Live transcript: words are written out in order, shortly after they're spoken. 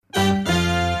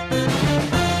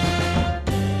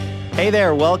Hey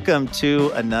there, welcome to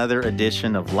another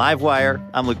edition of Livewire.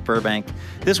 I'm Luke Burbank.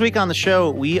 This week on the show,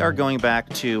 we are going back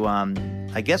to,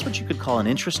 I guess what you could call an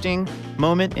interesting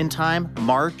moment in time,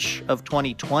 March of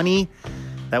 2020.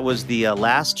 That was the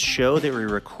last show that we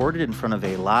recorded in front of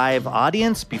a live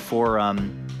audience before,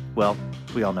 well,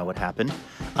 we all know what happened.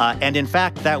 And in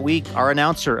fact, that week, our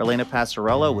announcer, Elena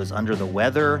Passarello, was under the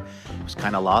weather. It was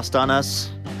kind of lost on us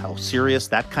how serious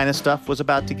that kind of stuff was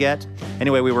about to get.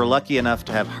 Anyway, we were lucky enough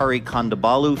to have Hari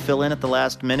Kondabolu fill in at the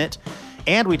last minute.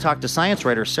 And we talked to science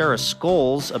writer Sarah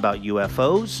Scoles about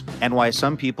UFOs and why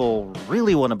some people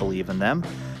really want to believe in them.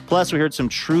 Plus, we heard some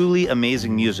truly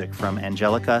amazing music from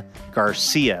Angelica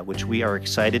Garcia, which we are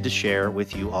excited to share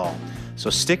with you all. So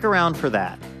stick around for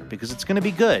that, because it's going to be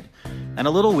good and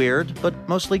a little weird, but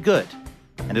mostly good.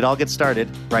 And it all gets started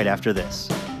right after this.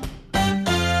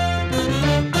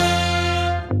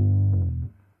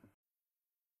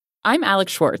 I'm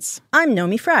Alex Schwartz. I'm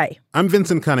Nomi Fry. I'm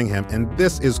Vincent Cunningham, and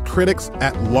this is Critics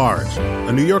at Large,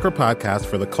 a New Yorker podcast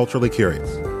for the culturally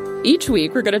curious. Each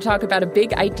week, we're going to talk about a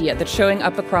big idea that's showing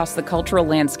up across the cultural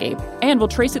landscape, and we'll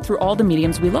trace it through all the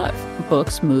mediums we love.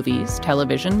 Books, movies,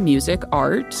 television, music,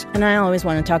 art. And I always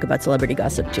want to talk about celebrity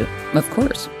gossip, too. Of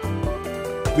course.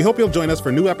 We hope you'll join us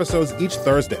for new episodes each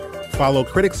Thursday. Follow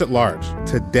Critics at Large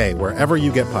today, wherever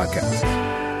you get podcasts.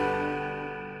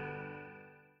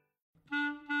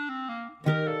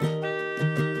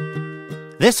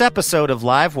 This episode of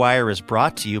Livewire is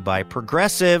brought to you by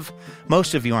Progressive.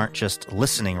 Most of you aren't just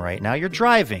listening right now. You're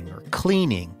driving or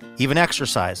cleaning, even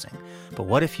exercising. But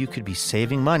what if you could be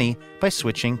saving money by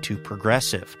switching to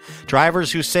Progressive?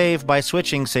 Drivers who save by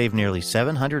switching save nearly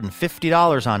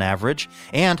 $750 on average,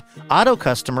 and auto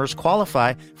customers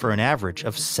qualify for an average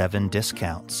of 7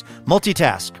 discounts.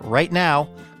 Multitask right now.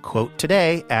 Quote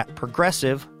today at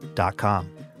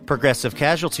progressive.com. Progressive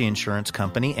Casualty Insurance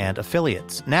Company and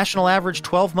Affiliates. National average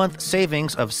 12-month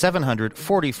savings of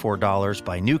 $744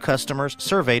 by new customers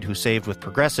surveyed who saved with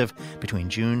Progressive between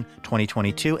June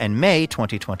 2022 and May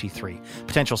 2023.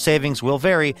 Potential savings will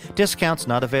vary. Discounts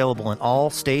not available in all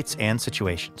states and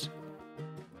situations.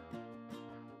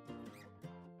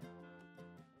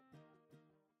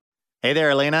 Hey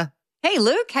there, Elena. Hey,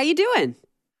 Luke. How you doing?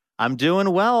 I'm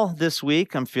doing well this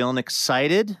week. I'm feeling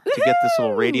excited to get this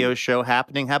little radio show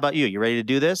happening. How about you? You ready to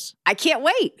do this? I can't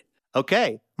wait.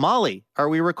 Okay. Molly, are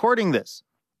we recording this?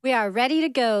 We are ready to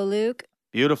go, Luke.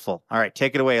 Beautiful. All right,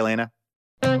 take it away, Elena.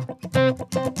 From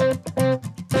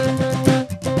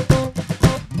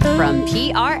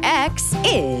PRX,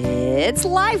 it's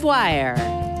Livewire.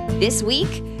 This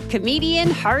week,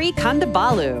 comedian Hari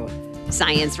Kondabolu,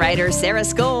 science writer Sarah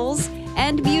Scoles,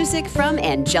 and music from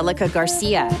Angelica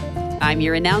Garcia. I'm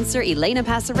your announcer, Elena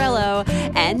Passarello,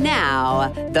 and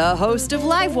now, the host of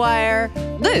Livewire,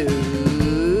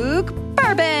 Luke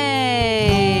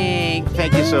Burbank.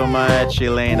 Thank you so much,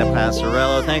 Elena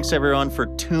Passarello. Thanks, everyone, for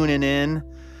tuning in.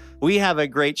 We have a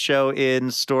great show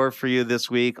in store for you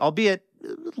this week, albeit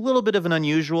a little bit of an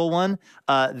unusual one.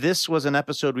 This was an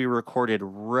episode we recorded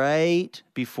right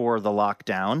before the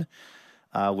lockdown,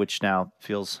 which now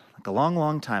feels like a long,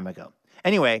 long time ago.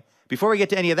 Anyway, before we get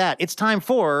to any of that, it's time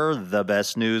for the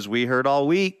best news we heard all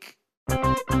week. Of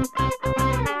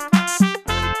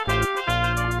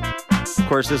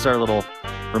course, this is our little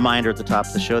reminder at the top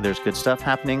of the show. There's good stuff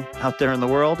happening out there in the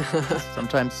world.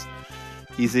 Sometimes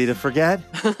easy to forget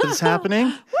that it's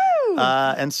happening.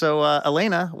 And so,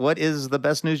 Elena, what is the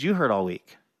best news you heard all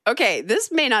week? Okay,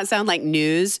 this may not sound like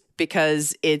news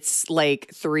because it's like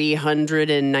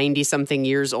 390-something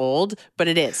years old, but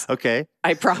it is. Okay.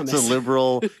 I promise. It's a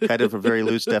liberal, kind of a very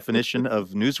loose definition of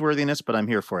newsworthiness, but I'm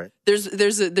here for it.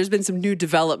 There's been some new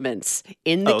developments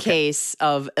in the case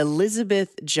of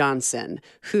Elizabeth Johnson,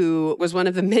 who was one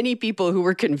of the many people who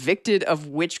were convicted of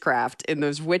witchcraft in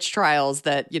those witch trials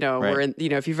that, were in,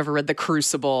 if you've ever read The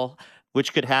Crucible.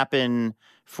 Which could happen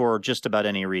for just about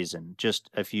any reason. Just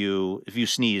if you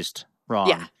sneezed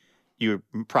wrong, you're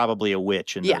probably a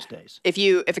witch in those days. If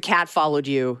a cat followed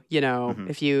you,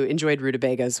 if you enjoyed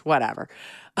rutabagas, whatever.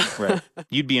 Right.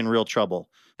 You'd be in real trouble.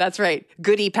 That's right.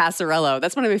 Goody Passarello.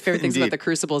 That's one of my favorite things about The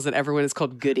Crucible is that everyone is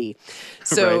called Goody.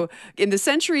 So in the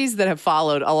centuries that have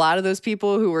followed, a lot of those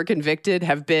people who were convicted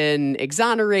have been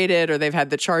exonerated or they've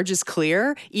had the charges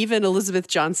clear. Even Elizabeth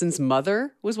Johnson's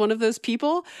mother was one of those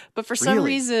people. But for some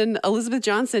reason, Elizabeth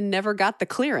Johnson never got the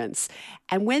clearance.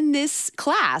 And when this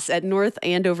class at North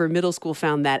Andover Middle School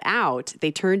found that out,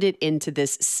 they turned it into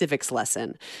this civics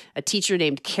lesson. A teacher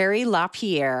named Carrie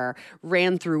LaPierre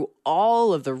ran through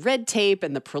all of the red tape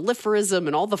and the proliferism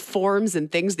and all the forms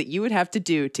and things that you would have to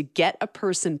do to get a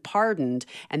person pardoned.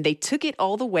 And they took it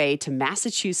all the way to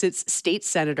Massachusetts State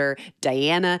Senator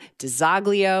Diana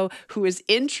DiZoglio, who has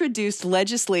introduced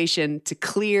legislation to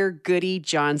clear Goody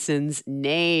Johnson's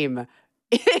name.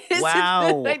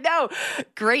 Wow. I know.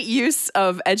 Great use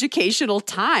of educational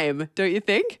time, don't you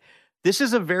think? This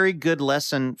is a very good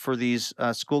lesson for these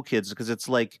school kids because it's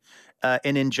like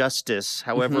an injustice,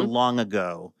 however long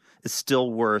ago, is still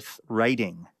worth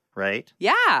righting, right?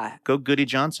 Yeah. Go Goody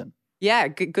Johnson. Yeah,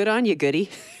 good on you, Goody.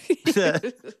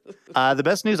 The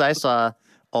best news I saw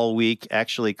all week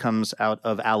actually comes out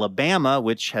of Alabama,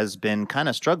 which has been kind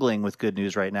of struggling with good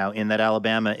news right now, in that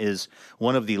Alabama is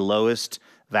one of the lowest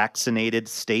vaccinated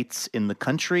states in the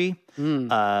country,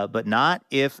 but not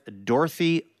if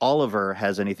Dorothy Oliver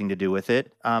has anything to do with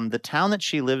it. The town that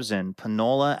she lives in,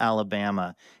 Panola,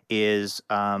 Alabama, is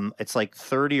it's like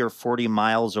 30 or 40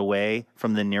 miles away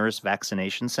from the nearest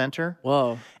vaccination center.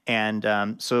 Whoa. And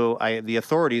so the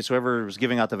authorities, whoever was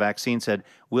giving out the vaccine, said,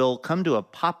 we'll come to a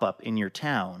pop-up in your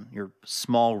town, your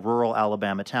small rural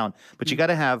Alabama town, but you got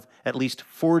to have at least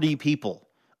 40 people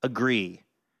agree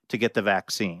to get the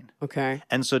vaccine. Okay.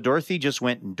 And so Dorothy just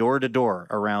went door to door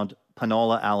around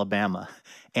Panola, Alabama,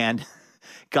 and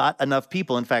got enough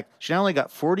people. In fact, she not only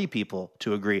got 40 people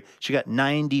to agree, she got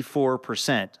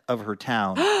 94% of her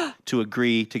town to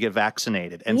agree to get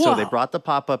vaccinated. And so they brought the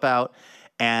pop-up out,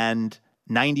 and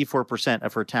 94%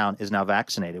 of her town is now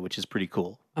vaccinated, which is pretty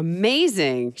cool.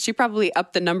 Amazing. She probably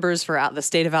upped the numbers for the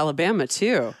state of Alabama,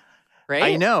 too. Right?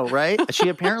 I know, right? She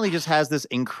apparently just has this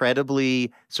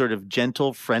incredibly sort of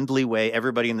gentle, friendly way.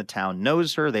 Everybody in the town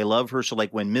knows her. They love her. So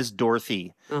like when Miss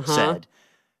Dorothy said,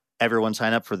 everyone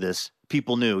sign up for this,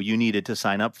 people knew you needed to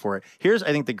sign up for it. Here's,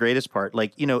 I think, the greatest part.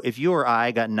 Like, you know, if you or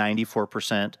I got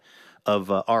 94%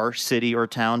 of our city or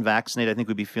town vaccinated, I think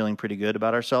we'd be feeling pretty good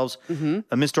about ourselves.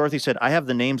 Miss Dorothy said, I have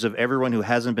the names of everyone who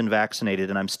hasn't been vaccinated,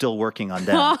 and I'm still working on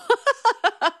them.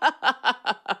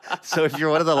 So if you're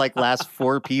one of the last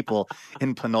 4 people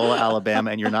in Panola,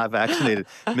 Alabama, and you're not vaccinated,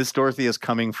 Miss Dorothy is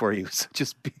coming for you. So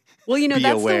just be Well, you know, be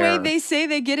that's aware. the way they say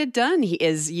they get it done.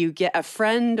 Is you get a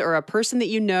friend or a person that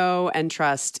you know and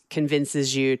trust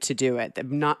convinces you to do it.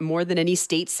 Not more than any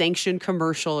state-sanctioned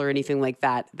commercial or anything like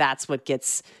that. That's what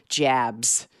gets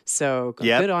jabs. So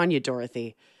good on you,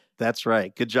 Dorothy. That's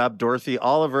right. Good job, Dorothy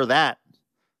Oliver. That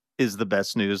is the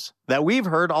best news that we've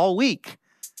heard all week.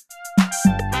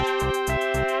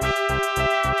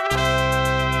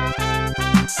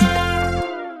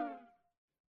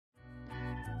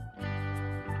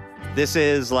 This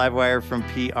is Livewire from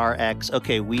PRX.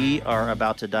 Okay, we are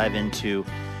about to dive into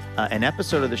an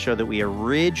episode of the show that we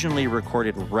originally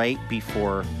recorded right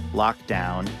before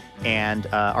lockdown. And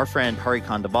our friend Hari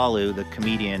Kondabolu, the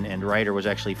comedian and writer, was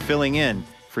actually filling in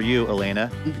for you, Elena,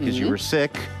 because you were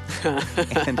sick.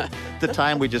 And at the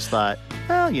time we just thought,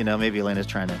 well, you know, maybe Elena's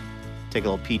trying to take a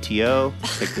little PTO,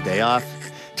 take the day off.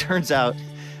 Turns out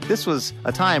this was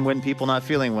a time when people not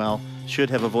feeling well should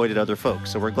have avoided other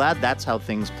folks. So we're glad that's how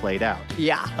things played out.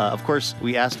 Yeah. Of course,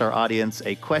 we asked our audience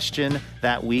a question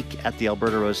that week at the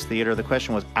Alberta Rose Theater. The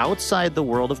question was, outside the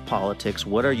world of politics,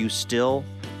 what are you still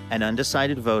an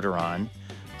undecided voter on?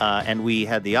 And we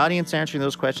had the audience answering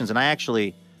those questions, and I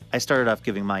started off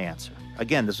giving my answer.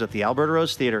 Again, this was at the Alberta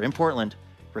Rose Theater in Portland,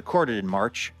 recorded in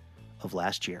March of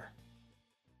last year.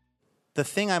 The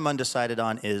thing I'm undecided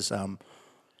on is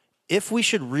if we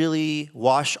should really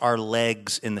wash our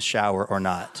legs in the shower or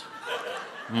not.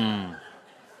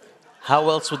 How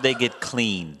else would they get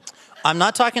clean? I'm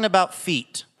not talking about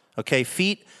feet, okay?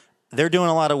 Feet, they're doing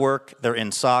a lot of work. They're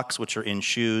in socks, which are in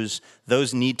shoes.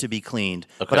 Those need to be cleaned.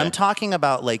 Okay. But I'm talking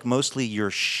about mostly your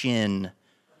shin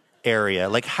area.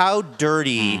 How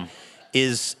dirty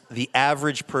is the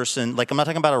average person? I'm not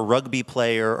talking about a rugby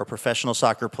player or professional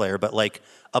soccer player, but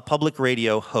a public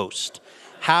radio host.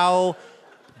 How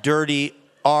dirty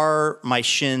are my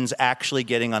shins actually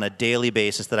getting on a daily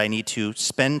basis that I need to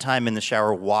spend time in the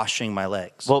shower washing my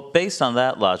legs? Well, based on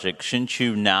that logic, shouldn't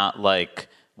you not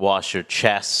wash your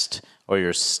chest or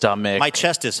your stomach? My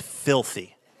chest is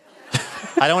filthy.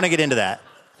 I don't want to get into that.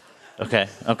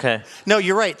 Okay. No,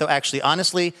 you're right, though, actually.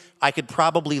 Honestly, I could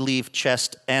probably leave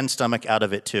chest and stomach out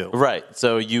of it, too. Right.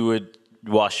 So you would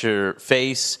wash your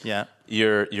face. Yeah.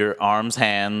 Your arms,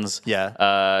 hands.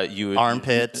 Yeah. You would,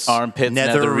 Armpits,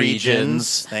 nether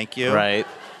regions. Thank you. Right.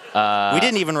 We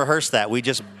didn't even rehearse that. We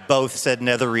just both said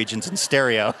nether regions in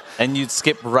stereo. And you'd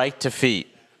skip right to feet.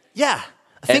 Yeah.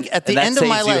 I think at the end of my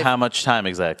that saves you life. how much time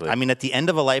exactly? I mean, at the end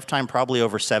of a lifetime, probably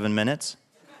over 7 minutes.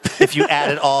 If you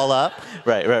add it all up.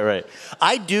 Right.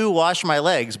 I do wash my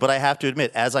legs, but I have to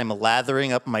admit, as I'm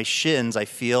lathering up my shins, I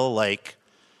feel like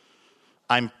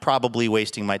I'm probably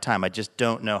wasting my time. I just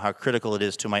don't know how critical it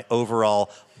is to my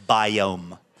overall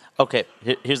biome. Okay,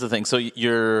 here's the thing. So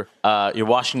you're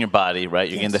washing your body, right?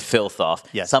 You're getting the filth off.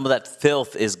 Yes. Some of that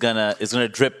filth is gonna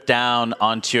drip down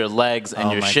onto your legs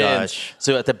and your shins. Gosh.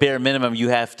 So at the bare minimum, you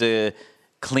have to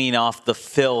clean off the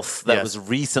filth that was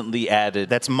recently added.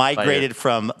 That's migrated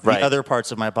from the other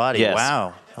parts of my body. Yes.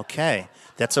 Wow. Okay.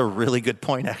 That's a really good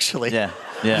point, actually. Yeah.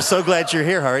 I'm so glad you're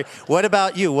here, Hari. What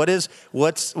about you?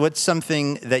 What's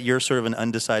something that you're sort of an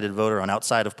undecided voter on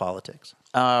outside of politics?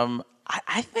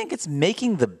 I think it's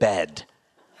making the bed.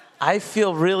 I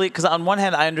feel really, because on one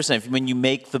hand, I understand when you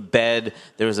make the bed,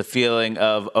 there's a feeling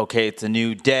of, okay, it's a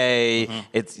new day.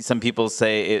 Mm-hmm. Some people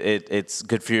say it's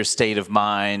good for your state of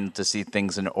mind to see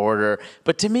things in order.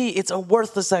 But to me, it's a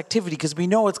worthless activity because we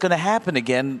know it's going to happen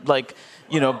again. Like,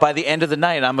 by the end of the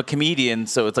night, I'm a comedian,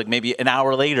 so it's like maybe an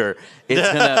hour later, it's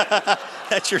going to...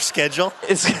 That's your schedule?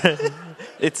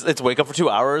 It's wake up for 2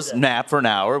 hours, nap for an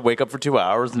hour, wake up for 2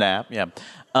 hours, nap, yeah.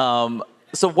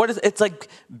 So it's like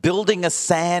building a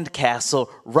sand castle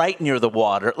right near the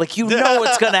water. Like,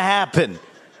 it's going to happen.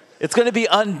 It's going to be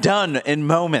undone in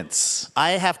moments.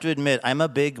 I have to admit, I'm a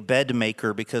big bed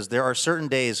maker because there are certain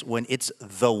days when it's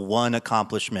the one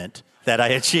accomplishment that I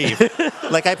achieve.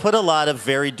 Like, I put a lot of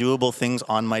very doable things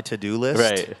on my to-do list.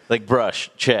 Right. Like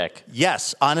brush, check.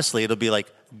 Yes. Honestly, it'll be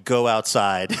like, go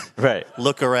outside. Right.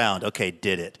 Look around. Okay,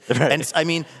 did it. Right. And I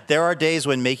mean, there are days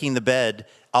when making the bed,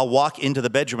 I'll walk into the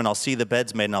bedroom and I'll see the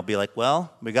bed's made and I'll be like,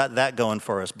 well, we got that going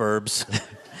for us, burbs.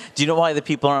 Do you know why the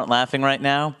people aren't laughing right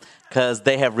now? Because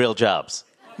they have real jobs.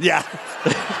 Yeah.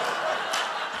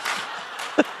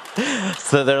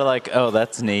 So they're like, oh,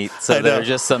 that's neat. So there are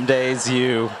just some days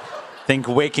you think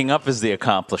waking up is the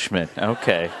accomplishment.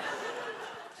 Okay.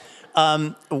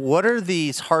 What are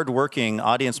these hardworking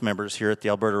audience members here at the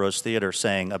Alberta Rose Theatre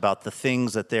saying about the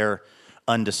things that they're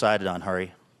undecided on,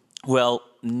 Hari? Well,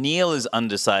 Neil is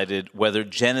undecided whether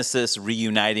Genesis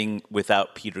reuniting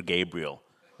without Peter Gabriel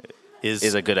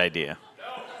is a good idea.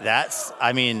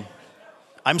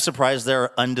 I'm surprised there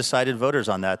are undecided voters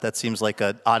on that. That seems like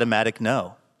an automatic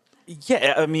no.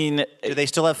 Yeah, I mean... Do they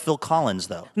still have Phil Collins,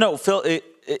 though? No, Phil,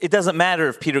 it doesn't matter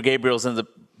if Peter Gabriel's in the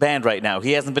band right now.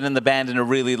 He hasn't been in the band in a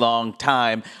really long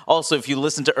time. Also, if you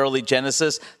listen to early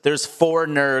Genesis, there's 4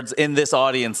 nerds in this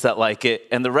audience that like it,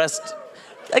 and the rest...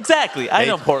 Exactly. I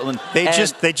know Portland.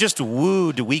 They just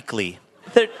wooed weekly.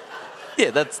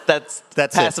 Yeah, that's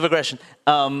passive aggression.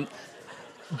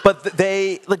 But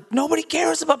nobody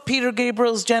cares about Peter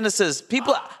Gabriel's Genesis.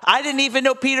 I didn't even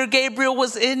know Peter Gabriel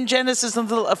was in Genesis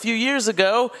until a few years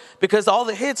ago because all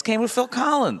the hits came with Phil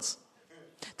Collins.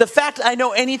 The fact I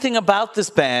know anything about this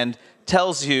band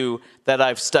tells you that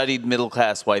I've studied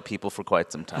middle-class white people for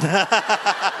quite some time.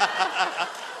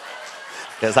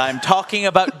 Because I'm talking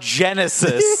about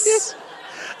Genesis.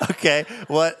 Okay.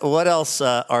 What else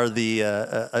are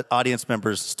the audience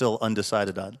members still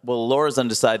undecided on? Well, Laura's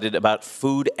undecided about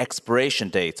food expiration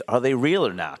dates. Are they real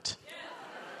or not?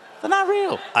 They're not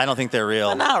real. I don't think they're real.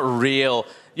 They're not real.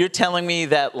 You're telling me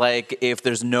that, like, if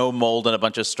there's no mold in a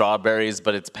bunch of strawberries,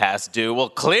 but it's past due, well,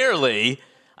 clearly,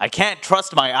 I can't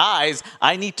trust my eyes.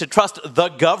 I need to trust the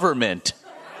government.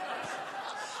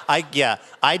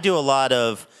 I do a lot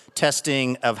of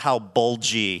testing of how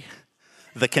bulgy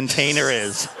the container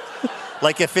is.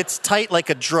 Like, if it's tight like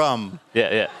a drum.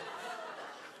 Yeah.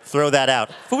 Throw that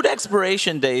out. Food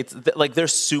expiration dates, they're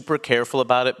super careful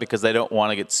about it because they don't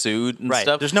want to get sued and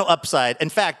stuff. There's no upside. In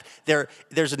fact,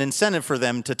 there's an incentive for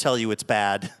them to tell you it's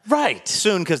bad. Right.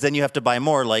 Soon, because then you have to buy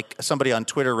more. Like, somebody on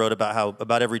Twitter wrote about how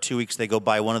about every 2 weeks they go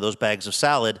buy one of those bags of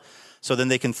salad, so then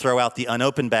they can throw out the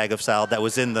unopened bag of salad that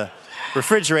was in the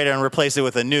refrigerator and replace it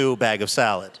with a new bag of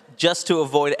salad. Just to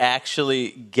avoid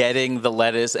actually getting the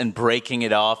lettuce and breaking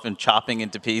it off and chopping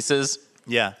into pieces.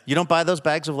 Yeah. You don't buy those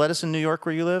bags of lettuce in New York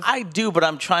where you live? I do, but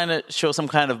I'm trying to show some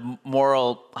kind of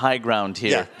moral high ground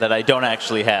here that I don't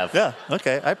actually have. Yeah,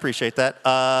 okay. I appreciate that.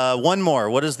 One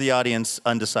more. What is the audience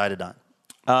undecided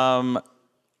on?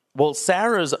 Well,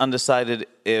 Sarah's undecided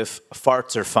if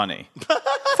farts are funny.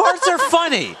 Farts are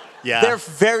funny. Yeah. They're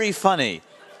very funny.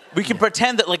 We can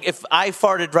pretend that, like, if I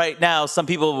farted right now, some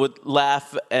people would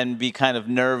laugh and be kind of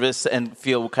nervous and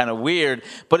feel kind of weird.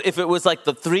 But if it was like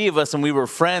the 3 of us and we were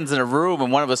friends in a room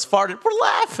and one of us farted, we're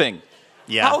laughing.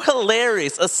 Yeah. How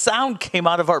hilarious. A sound came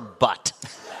out of our butt.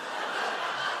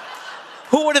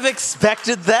 Who would have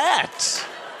expected that?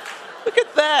 Look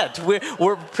at that.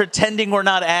 We're pretending we're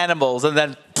not animals, and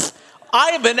then,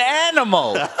 I'm an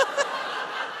animal.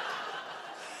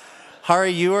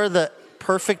 Hari, you are the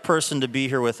perfect person to be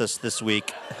here with us this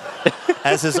week.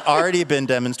 as has already been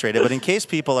demonstrated. But in case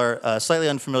people are slightly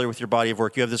unfamiliar with your body of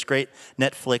work, you have this great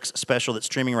Netflix special that's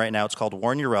streaming right now. It's called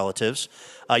Warn Your Relatives.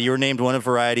 You were named one of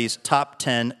Variety's top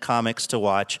 10 comics to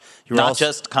watch. You were Not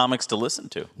just comics to listen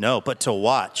to. No, but to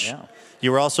watch. Yeah.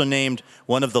 You were also named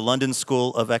one of the London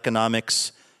School of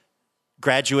Economics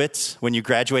graduates when you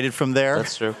graduated from there.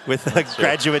 That's true. With a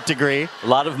graduate degree. A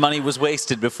lot of money was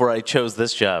wasted before I chose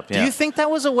this job. Yeah. Do you think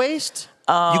that was a waste?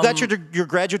 You got your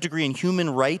graduate degree in human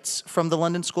rights from the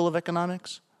London School of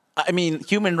Economics? I mean,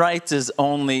 human rights is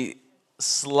only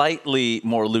slightly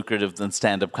more lucrative than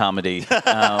stand-up comedy.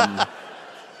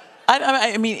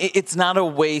 I mean, it's not a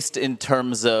waste in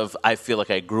terms of I feel like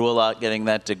I grew a lot getting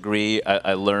that degree.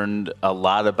 I learned a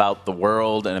lot about the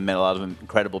world, and I met a lot of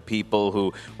incredible people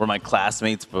who were my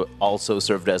classmates but also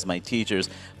served as my teachers.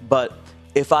 But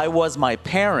if I was my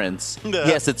parents,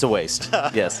 yes, it's a waste.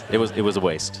 Yes, it was a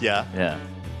waste. Yeah. Yeah.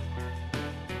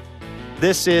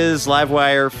 This is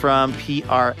Livewire from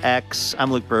PRX. I'm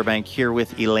Luke Burbank here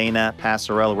with Elena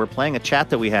Passarello. We're playing a chat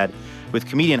that we had with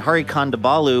comedian Hari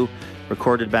Kondabolu,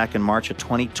 recorded back in March of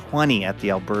 2020 at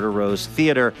the Alberta Rose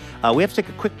Theatre. We have to take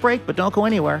a quick break, but don't go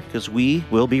anywhere because we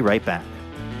will be right back.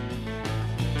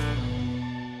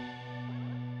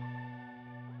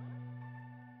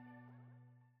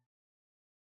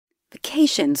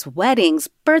 Vacations, weddings,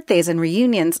 birthdays, and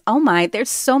reunions. Oh my, there's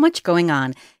so much going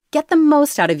on. Get the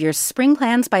most out of your spring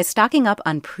plans by stocking up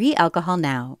on pre-alcohol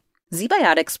now.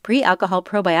 ZBiotics Pre-Alcohol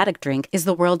Probiotic Drink is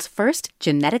the world's first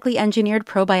genetically engineered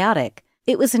probiotic.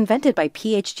 It was invented by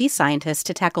PhD scientists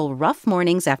to tackle rough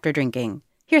mornings after drinking.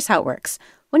 Here's how it works.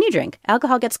 When you drink,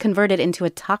 alcohol gets converted into a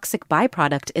toxic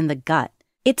byproduct in the gut.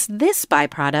 It's this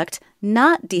byproduct,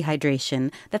 not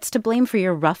dehydration, that's to blame for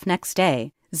your rough next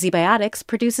day. ZBiotics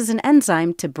produces an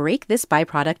enzyme to break this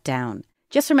byproduct down.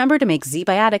 Just remember to make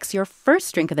ZBiotics your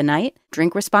first drink of the night,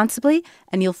 drink responsibly,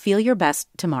 and you'll feel your best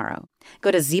tomorrow. Go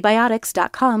to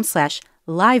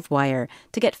zbiotics.com/livewire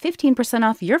to get 15%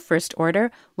 off your first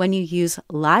order when you use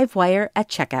Livewire at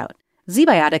checkout.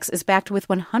 ZBiotics is backed with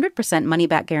 100%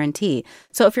 money-back guarantee,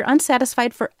 so if you're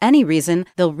unsatisfied for any reason,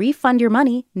 they'll refund your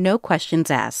money, no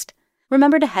questions asked.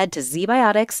 Remember to head to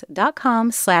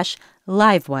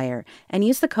zbiotics.com/livewire and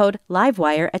use the code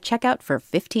LIVEWIRE at checkout for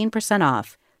 15%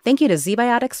 off. Thank you to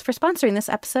ZBiotics for sponsoring this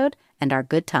episode and our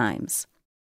good times.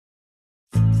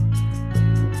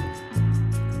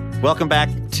 Welcome back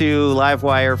to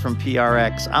Livewire from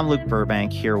PRX. I'm Luke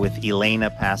Burbank here with Elena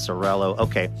Passarello.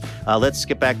 Okay, let's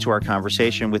get back to our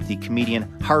conversation with the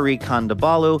comedian Hari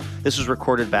Kondabolu. This was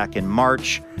recorded back in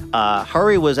March.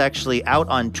 Hari was actually out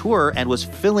on tour and was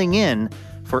filling in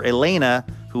for Elena,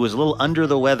 who was a little under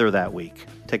the weather that week.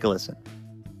 Take a listen.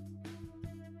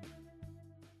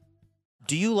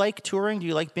 Do you like touring? Do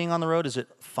you like being on the road? Is it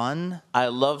fun? I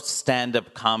love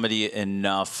stand-up comedy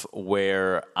enough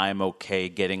where I'm okay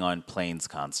getting on planes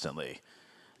constantly.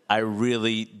 I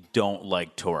really don't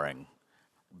like touring.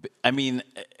 I mean,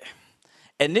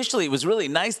 initially it was really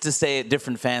nice to stay at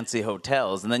different fancy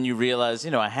hotels, and then you realize,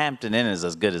 a Hampton Inn is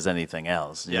as good as anything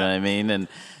else. You know what I mean? And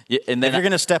then if you're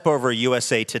going to step over a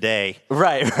USA Today,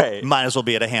 right, might as well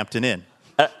be at a Hampton Inn.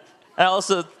 I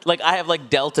also, I have,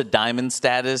 Delta Diamond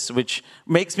status, which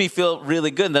makes me feel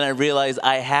really good. And then I realize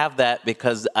I have that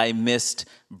because I missed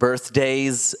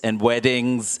birthdays and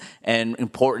weddings and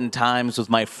important times with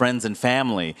my friends and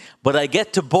family. But I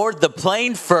get to board the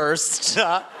plane first.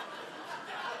 I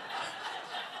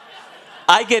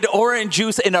get orange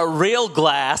juice in a real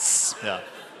glass. Yeah.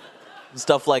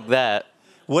 Stuff like that.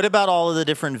 What about all of the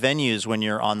different venues when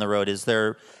you're on the road?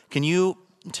 Can you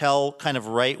tell kind of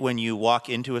right when you walk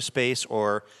into a space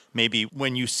or maybe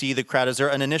when you see the crowd? Is there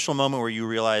an initial moment where you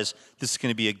realize this is going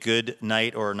to be a good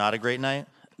night or not a great night?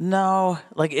 No,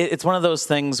 it's one of those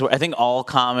things where I think all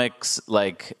comics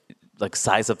like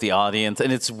size up the audience,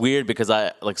 and it's weird because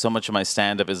I so much of my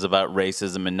stand-up is about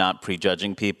racism and not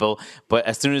prejudging people. But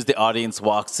as soon as the audience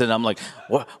walks in, I'm like,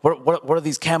 what are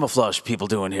these camouflage people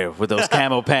doing here with those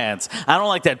camo pants? I don't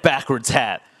like that backwards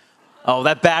hat. Oh,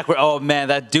 that backward! Oh man,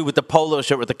 that dude with the polo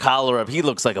shirt with the collar up, he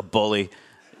looks like a bully.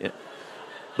 Yeah.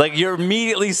 You're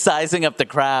immediately sizing up the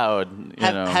crowd.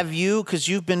 Have you, because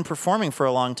you've been performing for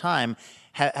a long time,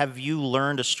 have you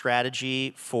learned a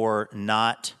strategy for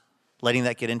not letting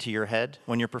that get into your head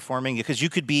when you're performing? Because you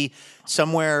could be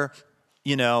somewhere,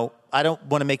 I don't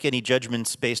want to make any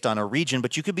judgments based on a region,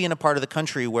 but you could be in a part of the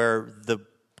country where the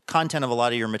content of a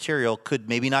lot of your material could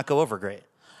maybe not go over great.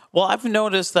 Well, I've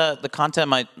noticed that the content of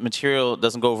my material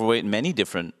doesn't go overweight in many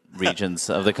different regions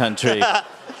of the country.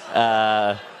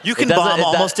 You can bomb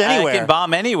almost anywhere. I can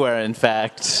bomb anywhere, in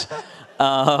fact.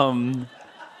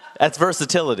 That's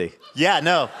versatility. Yeah,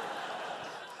 no.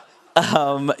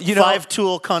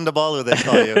 Five-tool Kondabalu, they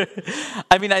call you.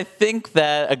 I mean, I think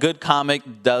that a good comic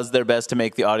does their best to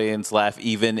make the audience laugh,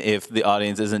 even if the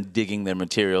audience isn't digging their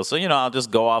material. So, I'll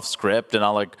just go off script and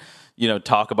I'll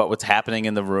talk about what's happening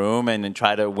in the room and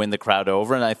try to win the crowd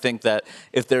over. And I think that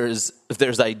if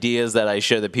there's ideas that I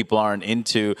share that people aren't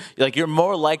into, you're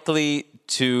more likely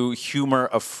to humor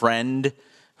a friend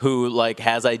who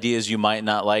has ideas you might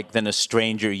not like than a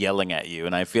stranger yelling at you.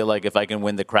 And I feel like if I can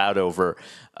win the crowd over,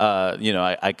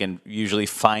 I can usually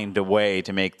find a way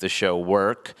to make the show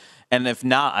work. And if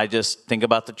not, I just think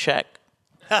about the check.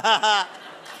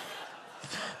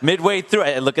 Midway through,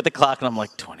 I look at the clock and I'm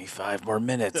like, 25 more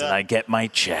minutes and I get my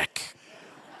check.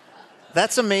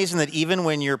 That's amazing that even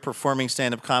when you're performing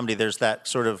stand-up comedy, there's that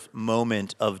sort of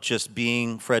moment of just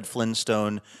being Fred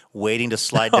Flintstone waiting to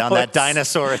slide down that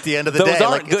dinosaur at the end of the day. Those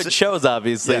aren't good shows,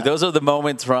 obviously. Yeah. Those are the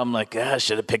moments where I'm like, I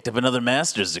should have picked up another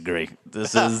master's degree.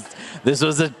 This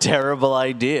was a terrible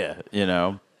idea,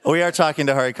 We are talking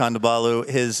to Hari Kondabalu.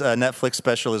 His Netflix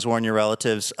special is Warn Your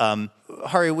Relatives.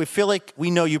 Hari, we feel like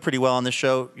we know you pretty well on the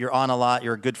show. You're on a lot.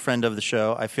 You're a good friend of the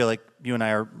show. I feel like you and I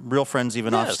are real friends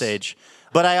even off stage.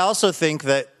 But I also think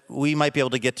that we might be able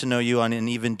to get to know you on an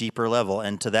even deeper level.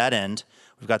 And to that end,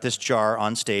 we've got this jar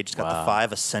on stage. It's got the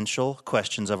 5 essential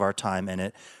questions of our time in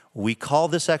it. We call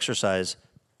this exercise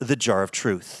the Jar of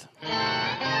Truth.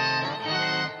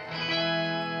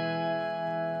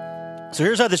 So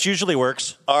here's how this usually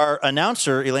works. Our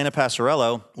announcer, Elena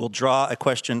Passarello, will draw a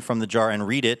question from the jar and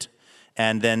read it.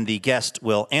 And then the guest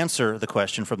will answer the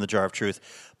question from the Jar of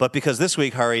Truth. But because this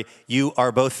week, Hari, you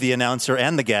are both the announcer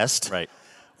and the guest. Right.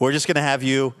 We're just going to have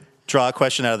you draw a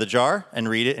question out of the jar and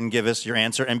read it and give us your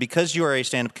answer. And because you are a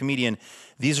stand-up comedian,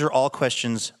 these are all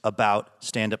questions about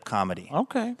stand-up comedy.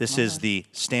 Okay. This is the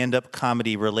stand-up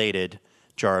comedy-related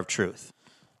Jar of Truth.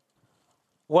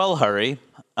 Well, Hari,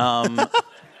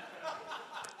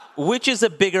 which is a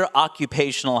bigger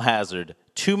occupational hazard?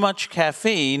 Too much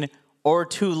caffeine or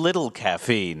too little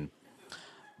caffeine?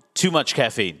 Too much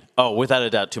caffeine. Oh, without a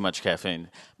doubt, too much caffeine.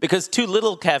 Because too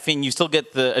little caffeine, you still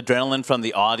get the adrenaline from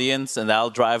the audience, and that'll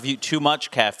drive you. Too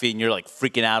much caffeine, you're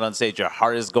freaking out on stage. Your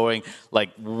heart is going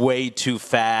way too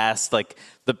fast.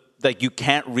 You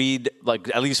can't read.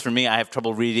 At least for me, I have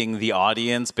trouble reading the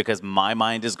audience because my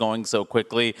mind is going so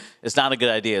quickly. It's not a good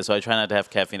idea. So I try not to have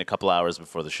caffeine a couple hours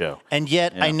before the show. And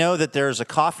yet, I know that there's a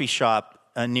coffee shop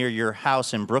near your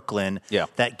house in Brooklyn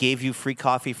that gave you free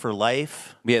coffee for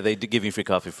life. Yeah, they did give you free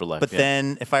coffee for life. But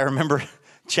then, if I remember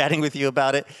chatting with you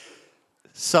about it,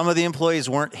 some of the employees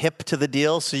weren't hip to the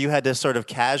deal, so you had to sort of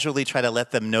casually try to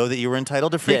let them know that you were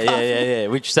entitled to free coffee. Yeah,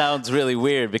 which sounds really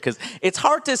weird because it's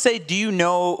hard to say, do you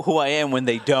know who I am when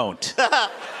they don't?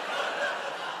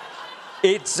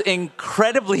 It's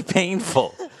incredibly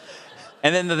painful.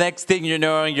 And then the next thing you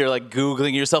know, you're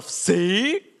Googling yourself,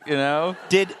 see?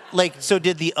 Did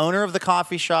the owner of the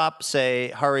coffee shop say,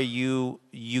 Hari, you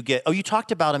get... Oh, you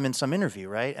talked about him in some interview,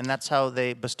 right? And that's how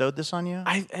they bestowed this on you?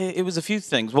 It was a few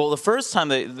things. Well, the first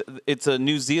time, it's a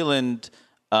New Zealand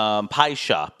pie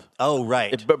shop. Oh,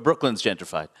 right. Brooklyn's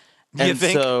gentrified. You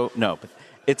think? So, no, but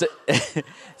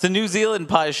it's a New Zealand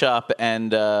pie shop,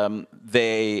 and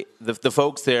the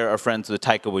folks there are friends with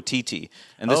Taika Waititi.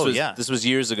 And this was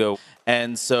years ago.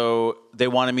 And so they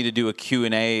wanted me to do a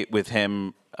Q&A with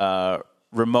him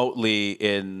remotely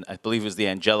in, I believe it was the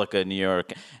Angelica in New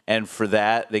York. And for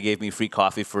that, they gave me free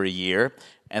coffee for a year.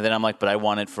 And then I'm like, but I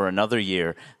want it for another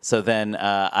year. So then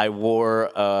I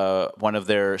wore one of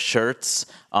their shirts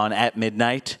on At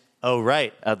Midnight. Oh,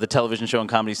 right. The television show on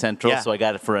Comedy Central. So I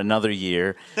got it for another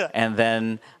year. And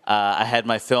then I had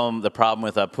my film, The Problem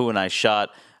with Apu, and I shot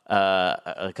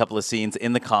a couple of scenes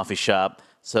in the coffee shop.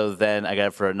 So then I got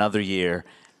it for another year.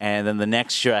 And then the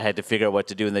next year I had to figure out what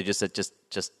to do, and they just said,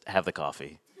 just have the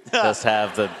coffee. just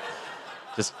have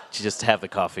the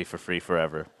coffee for free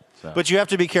forever. So. But you have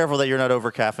to be careful that you're not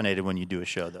over-caffeinated when you do a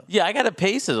show, though. Yeah, I got to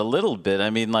pace it a little bit.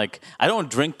 I mean, I don't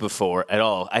drink before at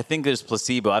all. I think there's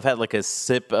placebo. I've had a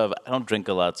sip of, I don't drink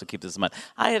a lot, so keep this in mind.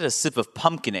 I had a sip of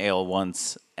pumpkin ale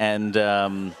once, and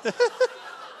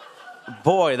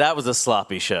boy, that was a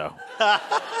sloppy show.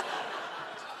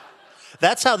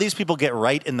 That's how these people get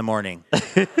right in the morning.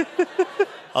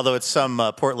 Although it's some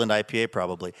Portland IPA,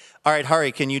 probably. All right,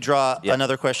 Hari, can you draw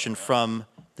another question from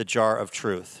the Jar of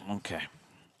Truth? Okay.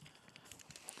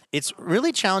 It's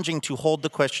really challenging to hold the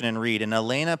question and read. And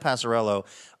Elena Passarello,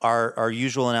 our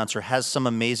usual announcer, has some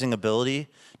amazing ability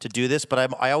to do this,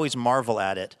 but I always marvel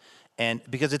at it. And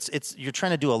because it's you're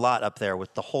trying to do a lot up there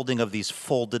with the holding of these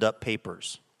folded up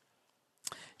papers.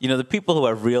 The people who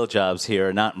have real jobs here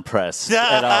are not impressed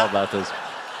at all about this.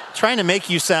 Trying to make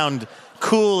you sound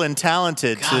cool and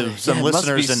talented to some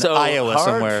listeners in Iowa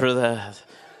somewhere.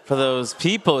 For those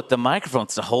people with the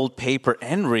microphones to hold paper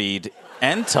and read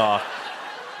and talk.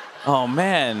 Oh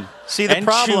man! See the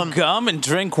problem? Chew gum and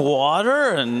drink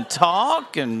water and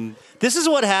talk and. This is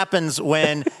what happens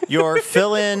when your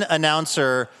fill-in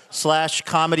announcer /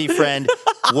 comedy friend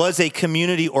was a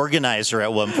community organizer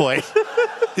at one point.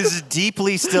 This is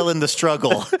deeply still in the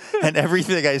struggle, and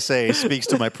everything I say speaks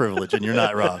to my privilege, and you're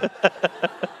not wrong.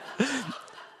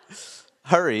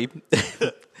 Hurry.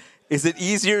 Is it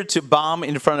easier to bomb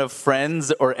in front of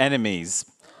friends or enemies?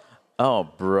 Oh,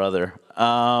 brother.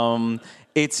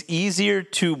 It's easier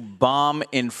to bomb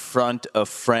in front of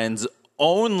friends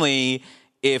only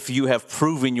if you have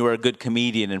proven you are a good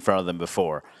comedian in front of them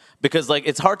before. Because, like,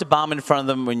 it's hard to bomb in front of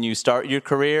them when you start your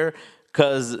career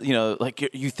because, you know, like,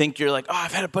 you think you're like, oh,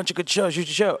 I've had a bunch of good shows. You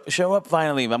should show up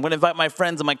finally. I'm going to invite my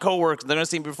friends and my coworkers. They're going to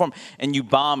see me perform. And you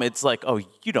bomb. It's like, oh,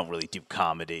 you don't really do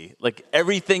comedy. Like,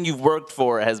 everything you've worked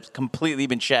for has completely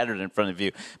been shattered in front of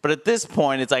you. But at this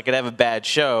point, it's like I could have a bad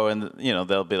show, and, you know,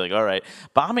 they'll be like, all right,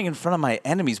 bombing in front of my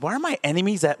enemies. Why are my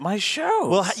enemies at my show?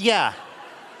 Well, yeah.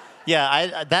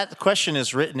 Yeah, that question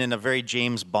is written in a very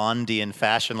James Bondian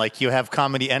fashion. Like you have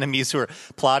comedy enemies who are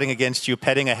plotting against you,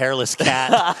 petting a hairless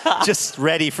cat, just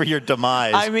ready for your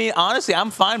demise. I mean, honestly, I'm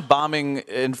fine bombing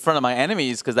in front of my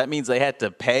enemies because that means they had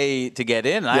to pay to get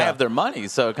in, and I have their money,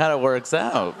 so it kind of works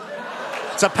out.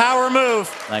 It's a power move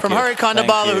from Hari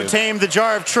Kondabolu, who tamed the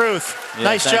jar of truth. Yeah,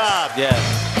 nice job. Yeah,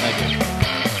 thank you.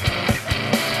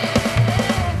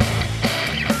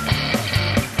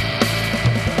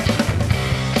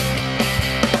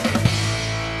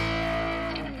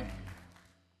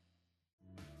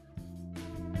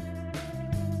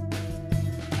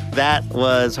 That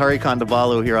was Hari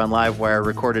Kondabolu here on Livewire,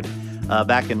 recorded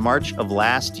back in March of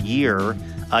last year.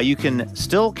 You can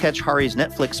still catch Hari's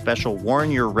Netflix special,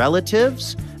 Warn Your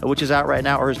Relatives, which is out right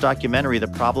now, or his documentary, The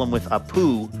Problem with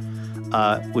Apu,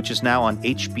 which is now on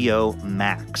HBO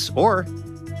Max. Or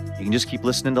you can just keep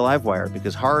listening to Livewire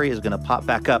because Hari is going to pop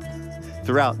back up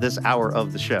throughout this hour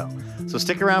of the show. So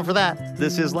stick around for that.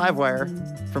 This is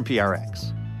Livewire from PRX.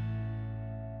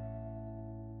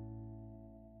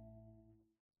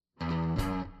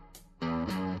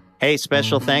 Hey,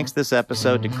 special thanks this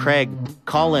episode to Craig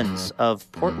Collins of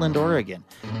Portland, Oregon.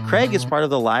 Craig is part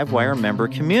of the Livewire member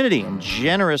community and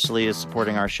generously is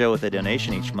supporting our show with a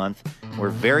donation each month. We're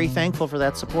very thankful for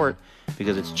that support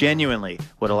because it's genuinely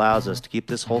what allows us to keep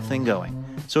this whole thing going.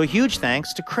 So a huge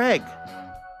thanks to Craig.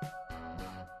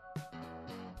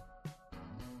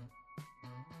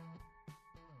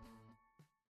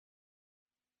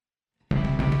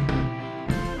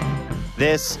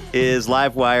 This is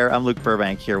Livewire. I'm Luke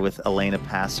Burbank here with Elena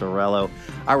Passarello.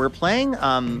 We're playing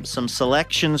some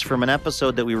selections from an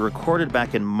episode that we recorded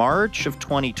back in March of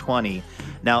 2020.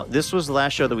 Now, this was the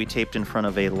last show that we taped in front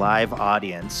of a live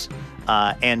audience.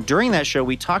 And during that show,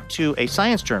 we talked to a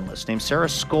science journalist named Sarah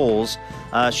Scholes.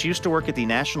 She used to work at the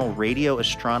National Radio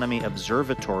Astronomy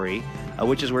Observatory,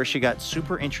 which is where she got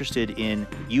super interested in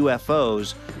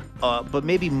UFOs. But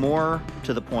maybe more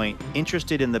to the point,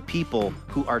 interested in the people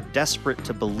who are desperate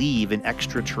to believe in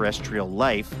extraterrestrial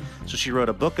life. So she wrote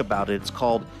a book about it. It's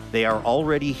called They Are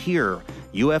Already Here,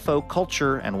 UFO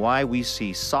Culture and Why We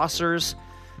See Saucers.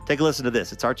 Take a listen to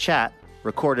this. It's our chat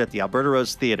recorded at the Alberta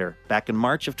Rose Theatre back in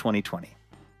March of 2020.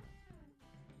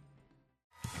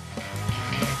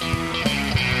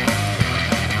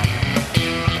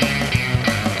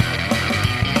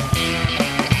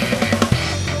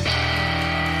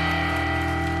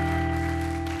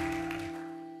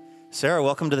 Sarah,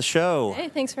 welcome to the show. Hey,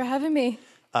 thanks for having me.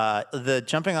 The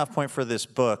jumping off point for this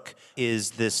book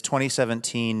is this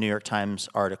 2017 New York Times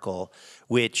article,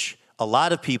 which a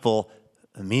lot of people,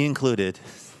 me included,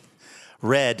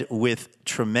 read with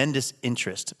tremendous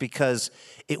interest because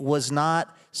it was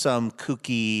not some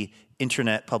kooky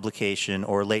internet publication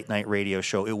or late night radio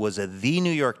show. It was the New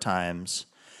York Times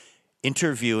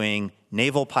interviewing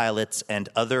naval pilots and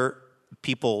other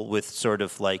people with sort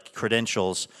of like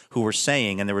credentials who were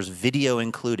saying, and there was video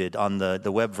included on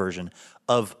the web version,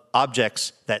 of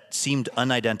objects that seemed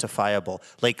unidentifiable.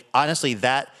 Like, honestly,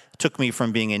 that took me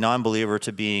from being a non-believer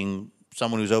to being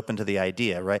someone who's open to the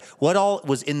idea, right? What all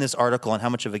was in this article and how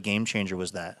much of a game changer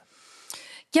was that?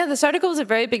 Yeah, this article was a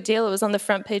very big deal. It was on the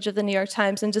front page of the New York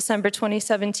Times in December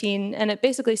 2017, and it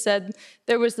basically said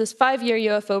there was this 5-year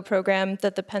UFO program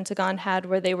that the Pentagon had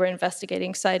where they were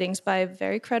investigating sightings by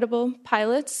very credible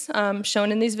pilots,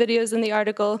 shown in these videos in the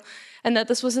article, and that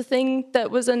this was a thing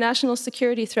that was a national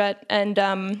security threat. And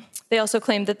they also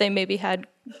claimed that they maybe had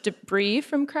debris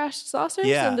from crashed saucers,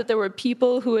 and that there were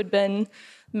people who had been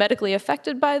medically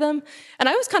affected by them. And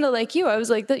I was kind of like you. I was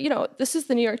like, this is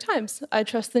the New York Times. I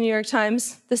trust the New York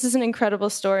Times. This is an incredible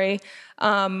story.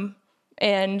 And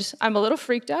I'm a little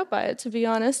freaked out by it, to be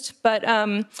honest. But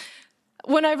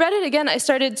when I read it again, I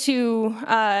started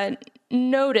to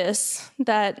notice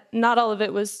that not all of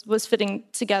it was fitting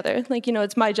together. Like,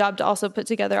 it's my job to also put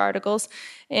together articles.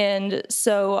 And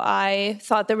so I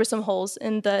thought there were some holes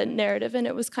in the narrative, and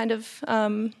it was kind of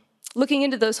looking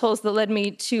into those holes that led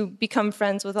me to become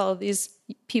friends with all of these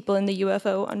people in the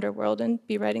UFO underworld and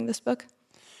be writing this book.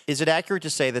 Is it accurate to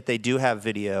say that they do have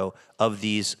video of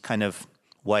these kind of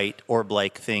white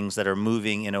orb-like things that are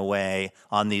moving in a way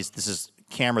on these, this is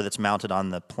camera that's mounted on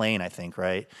the plane, I think,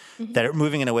 right? Mm-hmm. That are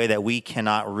moving in a way that we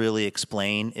cannot really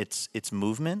explain its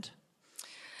movement?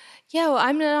 Yeah, well,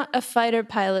 I'm not a fighter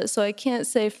pilot, so I can't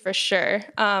say for sure.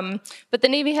 But the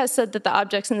Navy has said that the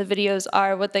objects in the videos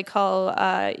are what they call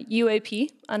UAP,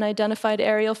 unidentified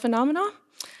aerial phenomena.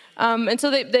 And so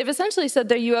they've essentially said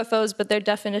they're UFOs, but their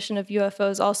definition of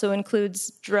UFOs also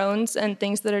includes drones and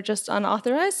things that are just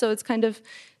unauthorized. So it's kind of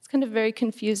very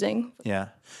confusing. Yeah.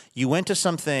 You went to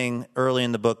something early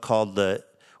in the book called the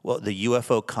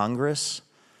UFO Congress.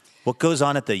 What goes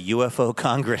on at the UFO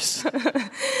Congress?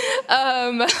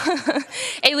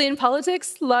 Alien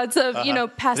politics, lots of,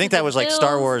 passive I think that was like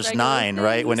Star Wars 9, things.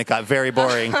 Right? When it got very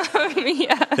boring.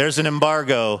 Yeah. There's an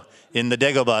embargo in the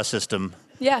Dagobah system.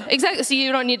 Yeah, exactly. So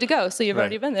you don't need to go. So you've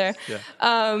already been there.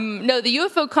 Yeah. No, the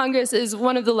UFO Congress is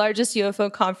one of the largest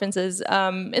UFO conferences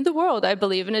in the world, I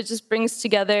believe. And it just brings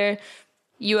together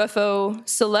UFO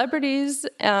celebrities,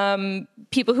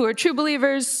 people who are true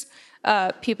believers,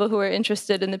 people who are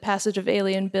interested in the passage of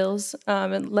alien bills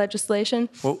and legislation.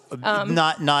 Well,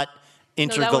 not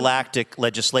intergalactic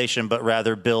legislation, but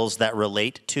rather bills that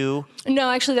relate to? No,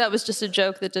 actually, that was just a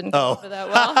joke that didn't go over that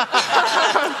well.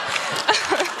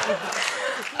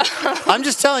 I'm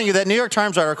just telling you that New York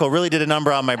Times article really did a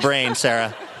number on my brain,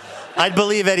 Sarah. I'd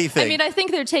believe anything. I mean, I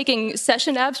think they're taking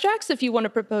session abstracts if you want to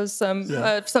propose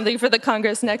something for the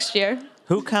Congress next year.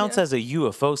 Who counts as a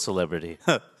UFO celebrity?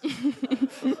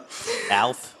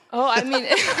 Alf? Oh, I mean,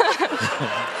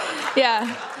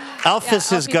 yeah. Alf is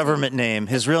his government name.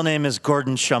 His real name is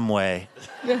Gordon Shumway.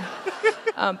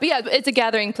 But yeah, it's a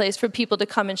gathering place for people to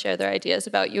come and share their ideas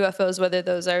about UFOs, whether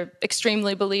those are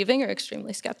extremely believing or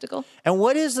extremely skeptical. And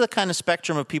what is the kind of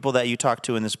spectrum of people that you talk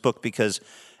to in this book? Because,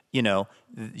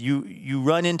 you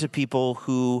run into people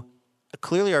who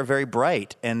clearly are very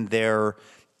bright and they're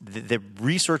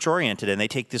research oriented and they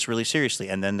take this really seriously.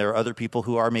 And then there are other people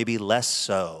who are maybe less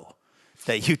so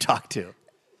that you talk to.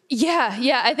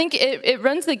 Yeah. I think it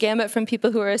runs the gamut from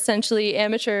people who are essentially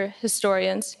amateur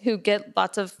historians who get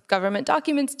lots of government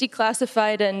documents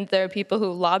declassified, and there are people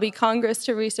who lobby Congress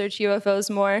to research UFOs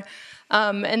more.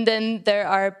 And then there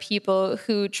are people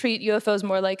who treat UFOs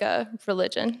more like a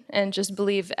religion and just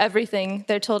believe everything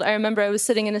they're told. I remember I was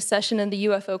sitting in a session in the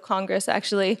UFO Congress,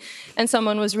 actually, and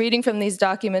someone was reading from these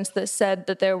documents that said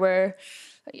that there were,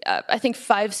 I think,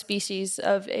 5 species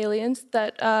of aliens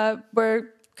that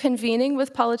were convening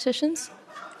with politicians.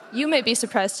 You may be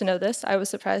surprised to know this. I was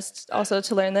surprised also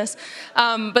to learn this.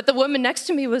 But the woman next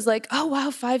to me was like, "Oh, wow,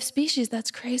 5 species,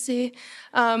 that's crazy."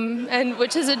 And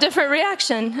which is a different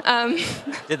reaction.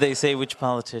 Did they say which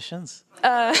politicians?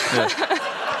 Yeah.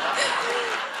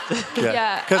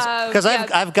 Because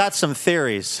I've got some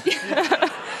theories.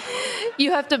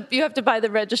 You have to buy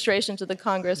the registration to the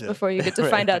Congress before you get to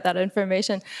find out that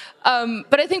information.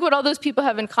 But I think what all those people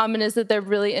have in common is that they're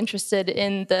really interested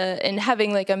in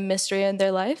having like a mystery in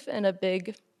their life and a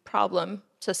big problem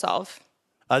to solve.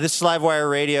 This is Livewire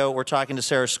Radio. We're talking to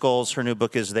Sarah Scoles. Her new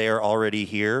book is They Are Already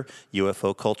Here,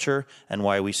 UFO Culture and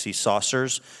Why We See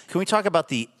Saucers. Can we talk about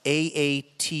the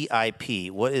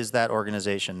AATIP? What is that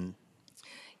organization?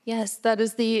 Yes, that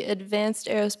is the Advanced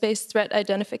Aerospace Threat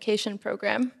Identification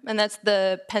Program, and that's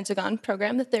the Pentagon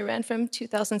program that they ran from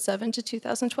 2007 to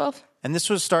 2012. And this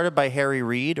was started by Harry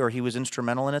Reid, or he was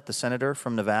instrumental in it, the senator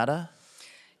from Nevada?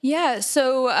 Yeah,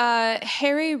 so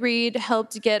Harry Reid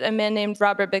helped get a man named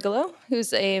Robert Bigelow,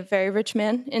 who's a very rich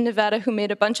man in Nevada who made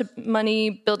a bunch of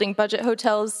money building budget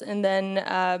hotels and then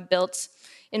built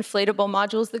inflatable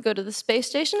modules that go to the space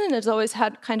station, and has always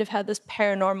had this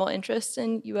paranormal interest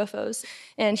in UFOs.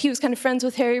 And he was kind of friends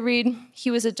with Harry Reid.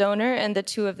 He was a donor, and the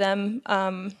two of them,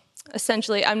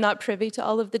 essentially, I'm not privy to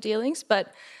all of the dealings,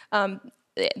 but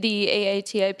the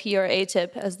AATIP, or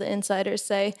ATIP, as the insiders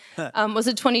say, was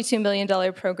a $22 million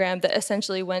program that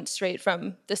essentially went straight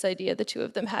from this idea the two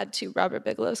of them had to Robert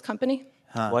Bigelow's company.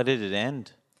 Why did it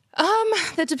end?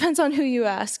 That depends on who you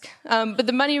ask. But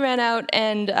the money ran out,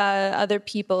 and other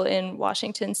people in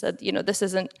Washington said, this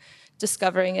isn't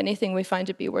discovering anything we find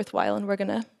to be worthwhile, and we're going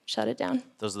to shut it down.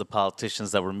 Those are the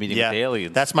politicians that were meeting with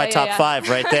aliens. That's my top 5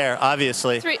 right there,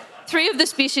 obviously. Three of the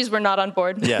species were not on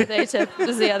board with ATIP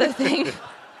is the other thing.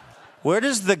 Where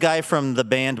does the guy from the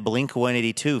band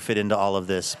Blink-182 fit into all of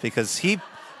this? Because he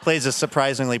plays a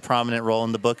surprisingly prominent role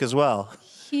in the book as well.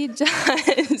 He does.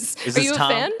 Are you a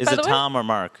fan, Is it Tom or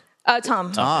Mark?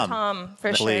 Tom. Tom,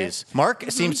 for Please. Sure. Mark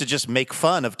seems to just make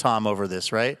fun of Tom over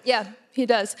this, right? Yeah, he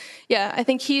does. Yeah, I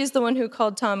think he's the one who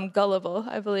called Tom gullible,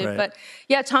 I believe. Right. But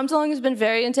yeah, Tom DeLonge has been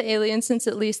very into aliens since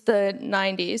at least the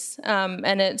 90s.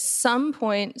 And at some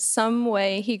point, some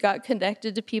way, he got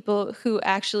connected to people who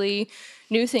actually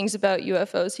knew things about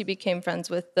UFOs. He became friends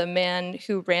with the man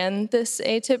who ran this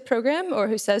ATIP program, or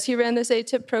who says he ran this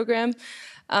ATIP program.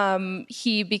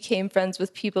 He became friends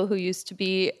with people who used to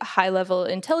be high-level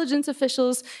intelligence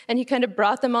officials, and he kind of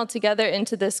brought them all together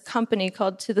into this company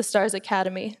called To the Stars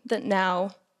Academy that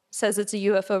now says it's a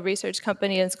UFO research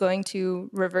company and is going to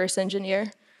reverse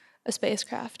engineer a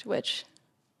spacecraft, which,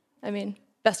 I mean,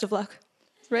 best of luck,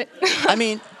 right? I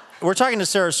mean, we're talking to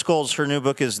Sarah Scoles. Her new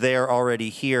book is They Are Already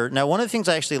Here. Now, one of the things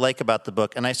I actually like about the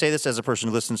book, and I say this as a person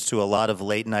who listens to a lot of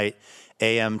late-night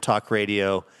AM talk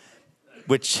radio,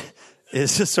 which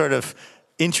is just sort of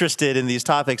interested in these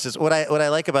topics, is what I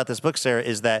like about this book, Sarah,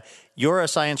 is that you're a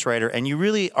science writer and you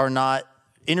really are not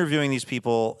interviewing these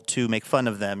people to make fun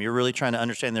of them. You're really trying to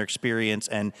understand their experience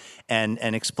and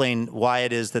explain why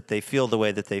it is that they feel the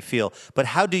way that they feel. But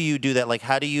how do you do that? Like,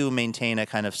 how do you maintain a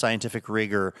kind of scientific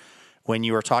rigor when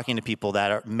you are talking to people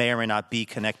that may or may not be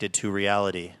connected to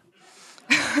reality?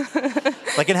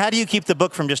 Like, and how do you keep the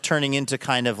book from just turning into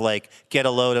kind of like Get a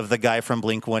Load of the Guy from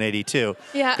Blink-182?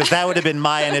 Yeah. Because that would have been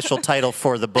my initial title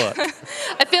for the book.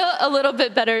 I feel a little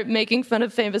bit better making fun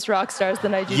of famous rock stars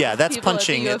than I do. Yeah, that's people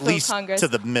punching at at least Congress. to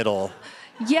the middle.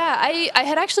 Yeah, I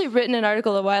had actually written an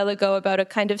article a while ago about a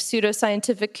kind of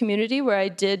pseudoscientific community where I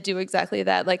did do exactly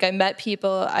that. Like, I met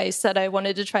people, I said I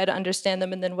wanted to try to understand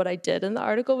them, and then what I did in the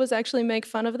article was actually make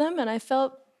fun of them, and I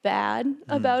felt bad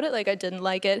about it, like I didn't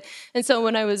like it. And so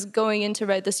when I was going in to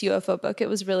write this UFO book, it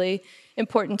was really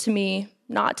important to me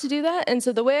not to do that. And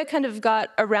so the way I kind of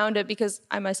got around it, because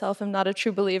I myself am not a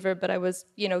true believer, but I was,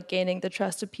 gaining the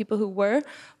trust of people who were,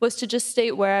 was to just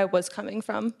state where I was coming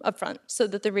from up front so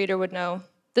that the reader would know,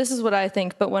 this is what I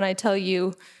think, but when I tell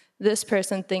you this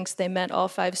person thinks they met all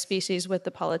 5 species with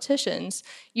the politicians,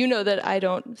 you know that I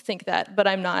don't think that, but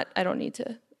I don't need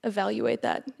to evaluate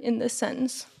that in this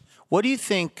sentence. What do you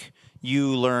think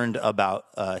you learned about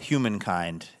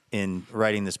humankind in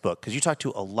writing this book? Because you talked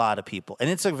to a lot of people, and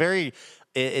it's a very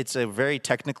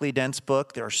technically dense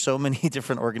book. There are so many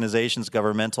different organizations,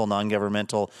 governmental,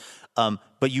 non-governmental,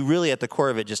 but you really, at the core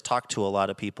of it, just talked to a lot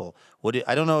of people.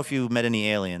 I don't know if you met any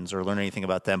aliens or learned anything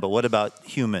about them, but what about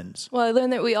humans? Well, I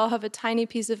learned that we all have a tiny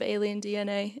piece of alien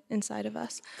DNA inside of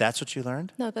us. That's what you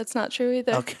learned? No, that's not true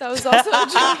either. Okay. That was also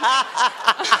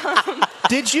true.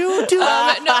 Did you do?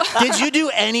 No. Did you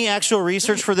do any actual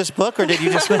research for this book, or did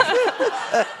you just?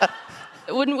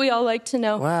 Wouldn't we all like to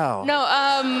know? Wow. No.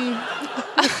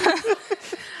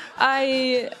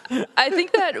 I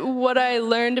think that what I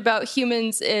learned about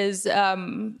humans is,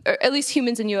 or at least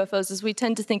humans and UFOs, is we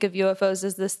tend to think of UFOs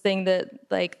as this thing that,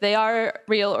 like, they are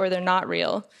real or they're not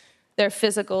real. They're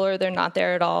physical or they're not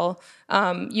there at all.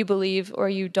 You believe or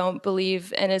you don't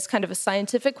believe, and it's kind of a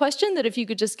scientific question that if you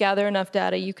could just gather enough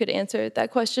data, you could answer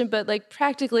that question. But, like,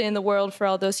 practically in the world, for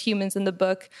all those humans in the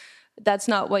book, that's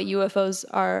not what UFOs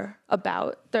are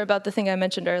about. They're about the thing I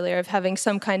mentioned earlier of having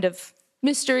some kind of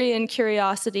mystery and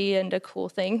curiosity and a cool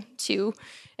thing to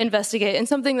investigate, and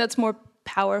something that's more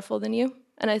powerful than you.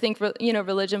 And I think,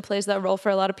 religion plays that role for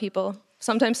a lot of people.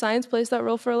 Sometimes science plays that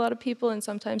role for a lot of people, and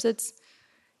sometimes it's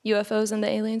UFOs and the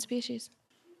alien species.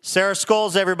 Sarah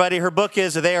Scoles, everybody. Her book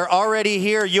is They Are Already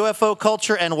Here, UFO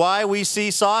Culture and Why We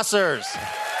See Saucers.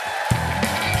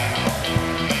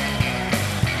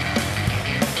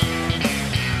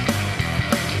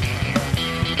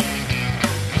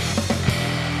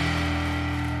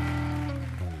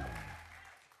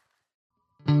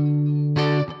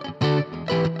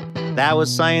 That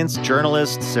was science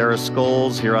journalist Sarah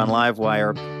Scoles here on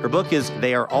Livewire. Her book is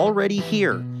They Are Already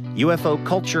Here, UFO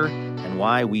Culture and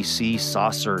Why We See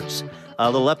Saucers. A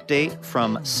little update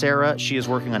from Sarah. She is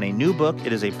working on a new book.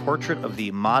 It is a portrait of the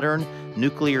modern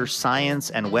nuclear science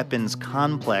and weapons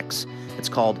complex. It's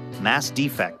called Mass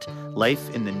Defect, Life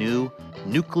in the New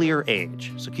Nuclear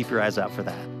Age. So keep your eyes out for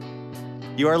that.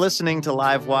 You are listening to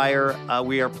Livewire.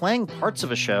 We are playing parts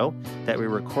of a show that we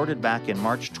recorded back in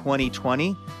March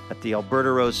 2020 at the Alberta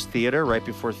Rose Theatre right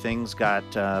before things got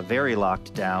very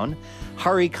locked down.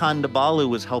 Hari Kondabolu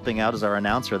was helping out as our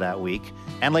announcer that week.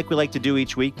 And like we like to do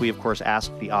each week, we of course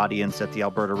asked the audience at the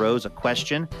Alberta Rose a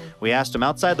question. We asked them,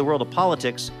 outside the world of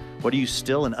politics, what are you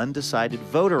still an undecided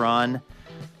voter on?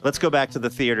 Let's go back to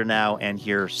the theater now and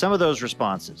hear some of those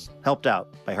responses, helped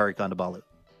out by Hari Kondabolu.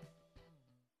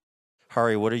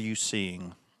 Hari, what are you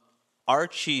seeing?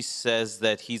 Archie says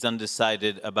that he's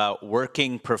undecided about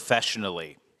working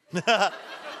professionally.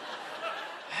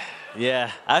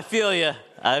 Yeah, I feel you.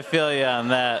 I feel you on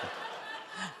that.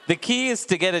 The key is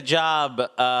to get a job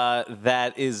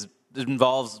that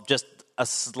involves just a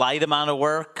slight amount of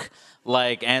work,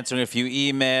 like answering a few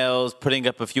emails, putting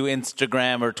up a few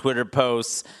Instagram or Twitter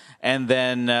posts, and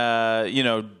then,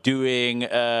 doing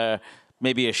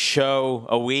maybe a show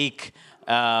a week.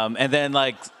 And then,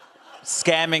 like,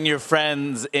 scamming your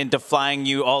friends into flying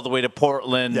you all the way to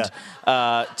Portland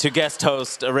to guest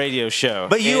host a radio show.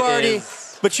 But you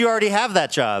already have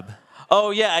that job.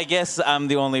 Oh, yeah, I guess I'm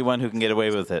the only one who can get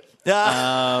away with it.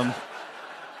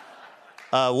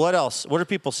 What else? What are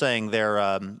people saying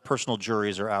their personal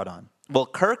juries are out on? Well,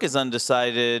 Kirk is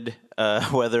undecided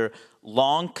whether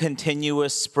long,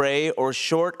 continuous spray or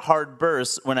short, hard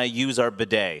bursts when I use our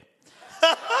bidet.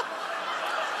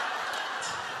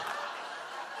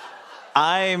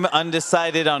 I'm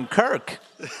undecided on Kirk.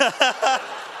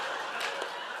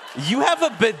 You have a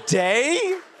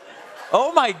bidet?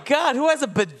 Oh, my God. Who has a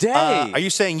bidet? Are you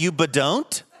saying you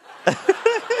don't?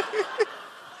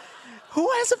 Who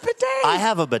has a bidet? I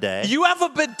have a bidet. You have a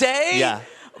bidet? Yeah.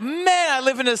 Man, I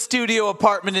live in a studio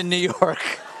apartment in New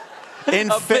York.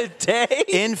 Bidet?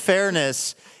 In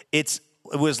fairness, it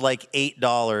was like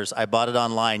 $8. I bought it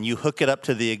online. You hook it up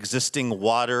to the existing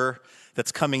water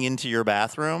that's coming into your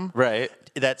bathroom. Right.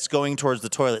 That's going towards the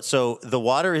toilet. So the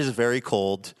water is very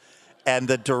cold, and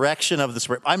the direction of the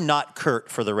spray. I'm not Kurt,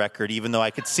 for the record, even though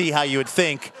I could see how you would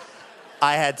think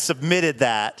I had submitted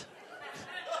that.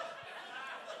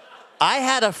 I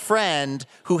had a friend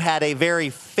who had a very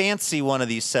fancy one of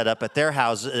these set up at their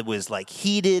house. It was like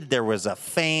heated. There was a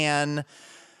fan.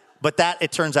 But that,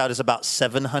 it turns out, is about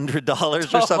 $700 or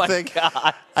something. Oh, my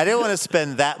God. I didn't want to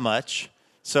spend that much.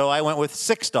 So I went with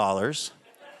 $6,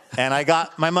 and I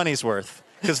got my money's worth.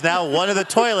 Because now one of the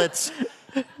toilets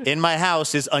in my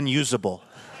house is unusable.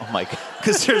 Oh, my God.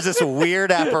 Because there's this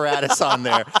weird apparatus on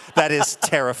there that is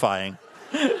terrifying.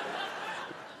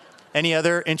 Any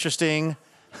other interesting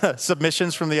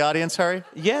submissions from the audience, Hari?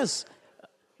 Yes.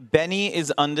 Benny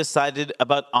is undecided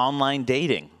about online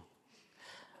dating.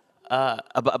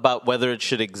 About whether it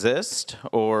should exist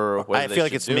or whether I feel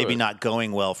like it's maybe not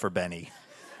going well for Benny.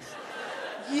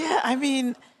 Yeah, I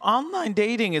mean, online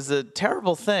dating is a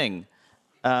terrible thing.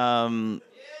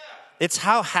 It's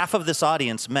how half of this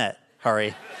audience met,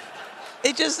 Hari.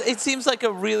 It seems like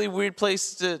a really weird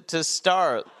place to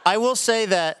start. I will say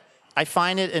that I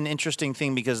find it an interesting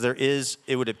thing because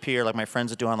it would appear, like my friends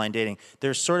that do online dating,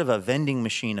 there's sort of a vending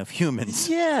machine of humans.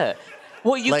 Yeah.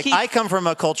 Well, I come from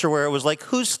a culture where it was like,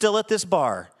 who's still at this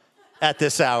bar at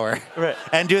this hour? Right.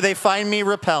 And do they find me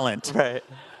repellent? Right.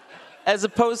 As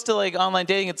opposed to like online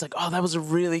dating, it's like, oh, that was a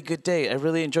really good date. I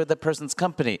really enjoyed that person's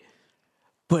company.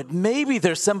 But maybe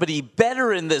there's somebody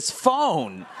better in this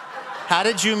phone. How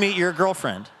did you meet your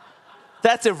girlfriend?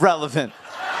 That's irrelevant.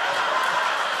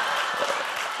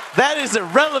 That is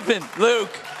irrelevant,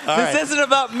 Luke. This isn't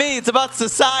about me. It's about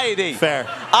society. Fair.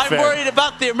 I'm worried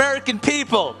about the American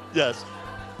people. Yes.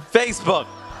 Facebook.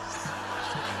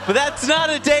 But that's not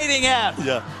a dating app.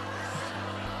 Yeah.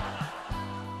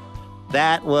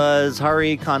 That was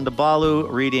Hari Kondabolu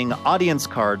reading audience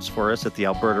cards for us at the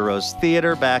Alberta Rose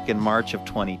Theatre back in March of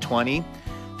 2020.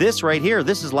 This right here,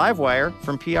 this is Livewire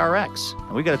from PRX.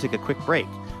 And we got to take a quick break.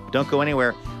 But don't go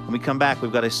anywhere. When we come back,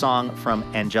 we've got a song from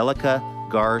Angelica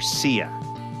Garcia.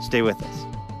 Stay with us.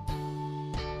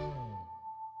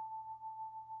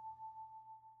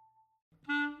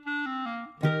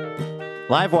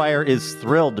 Livewire is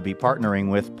thrilled to be partnering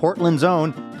with Portland's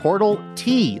own Portal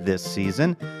Tea this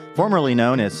season. Formerly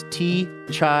known as Tea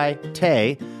Chai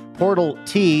Tay, Portal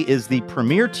Tea is the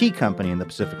premier tea company in the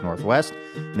Pacific Northwest,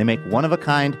 and they make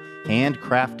one-of-a-kind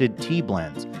handcrafted tea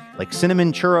blends like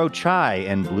cinnamon churro chai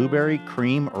and blueberry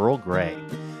cream Earl Grey.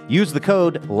 Use the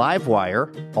code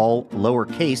LIVEWIRE, all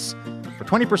lowercase, for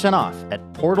 20% off at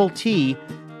portaltea.co.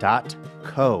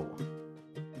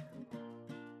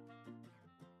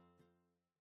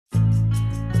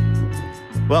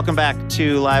 Welcome back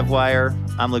to Livewire.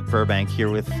 I'm Luke Burbank here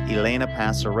with Elena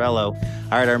Passarello. All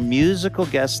right, our musical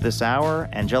guest this hour,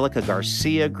 Angelica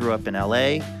Garcia, grew up in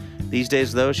L.A. These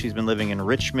days, though, she's been living in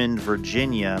Richmond,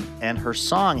 Virginia, and her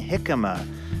song Jicama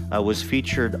was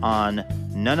featured on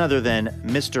none other than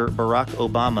Mr. Barack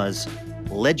Obama's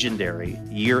legendary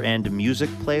year-end music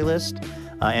playlist.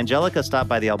 Angelica stopped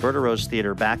by the Alberta Rose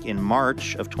Theater back in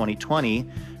March of 2020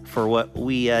 for what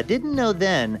we didn't know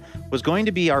then was going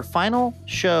to be our final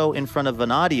show in front of an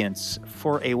audience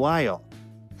for a while.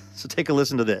 So take a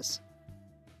listen to this.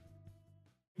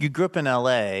 You grew up in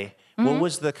L.A. Mm-hmm. What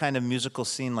was the kind of musical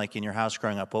scene like in your house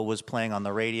growing up? What was playing on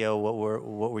the radio? What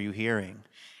were you hearing?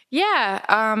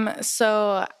 Yeah,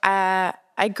 so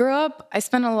I grew up, I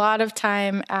spent a lot of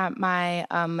time at my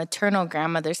maternal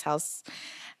grandmother's house.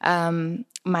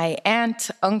 My aunt,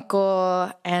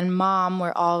 uncle, and mom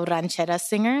were all ranchera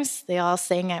singers. They all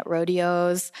sang at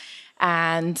rodeos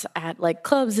and at like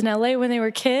clubs in LA when they were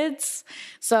kids.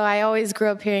 So I always grew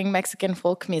up hearing Mexican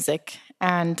folk music.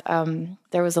 And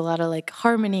there was a lot of like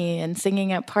harmony and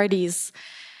singing at parties.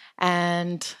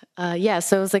 And so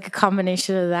it was like a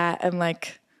combination of that and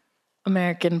like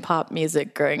American pop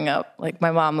music growing up. Like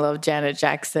my mom loved Janet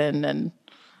Jackson and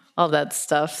all that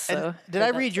stuff. So and did I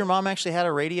read your mom actually had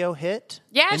a radio hit?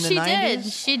 Yeah, in the she 90s? did.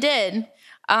 She did.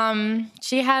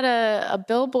 She had a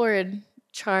Billboard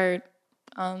chart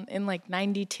in like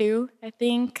 92, I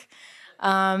think.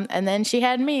 And then she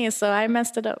had me, so I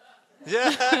messed it up.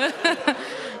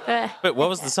 Yeah. Wait, what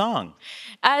was the song?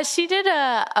 She did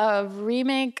a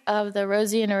remake of the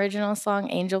Rosie and original song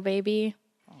Angel Baby.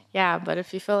 Yeah, but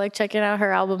if you feel like checking out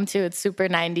her album too, it's super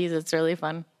 90s. It's really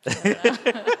fun.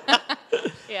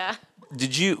 Yeah.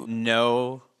 Did you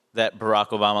know that Barack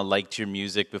Obama liked your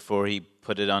music before he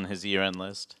put it on his year-end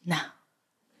list? No.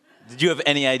 Did you have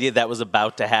any idea that was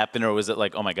about to happen, or was it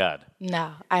like, oh my God?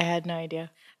 No, I had no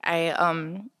idea. I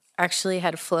actually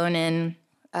had flown in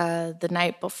the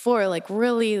night before, like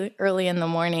really early in the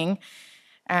morning.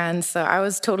 And so I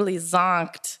was totally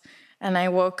zonked. And I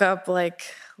woke up like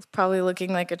probably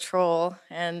looking like a troll.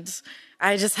 And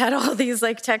I just had all these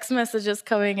like text messages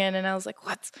coming in. And I was like,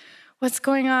 what's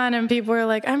going on? And people were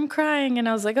like, I'm crying. And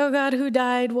I was like, oh God, who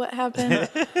died? What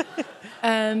happened?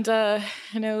 and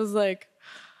it was like,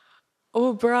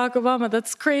 oh, Barack Obama,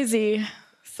 that's crazy.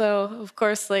 So of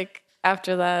course, like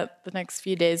after that, the next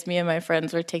few days, me and my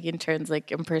friends were taking turns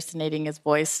like impersonating his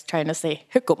voice, trying to say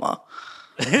Jicama.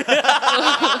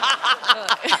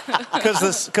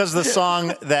 Because the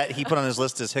song that he put on his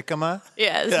list is Jicama?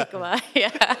 Yeah, it's Jicama.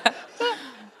 Yeah.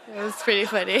 It was pretty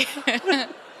funny.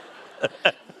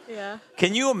 Yeah.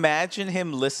 Can you imagine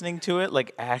him listening to it,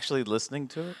 like actually listening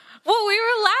to it? Well, we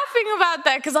were laughing about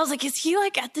that because I was like, is he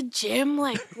like at the gym,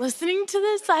 like listening to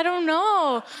this? I don't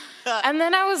know. And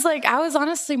then I was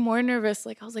honestly more nervous.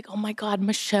 Like, I was like, oh my God,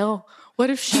 Michelle, what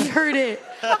if she heard it?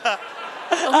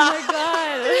 Oh my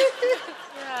God.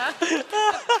 Yeah.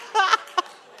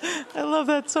 I love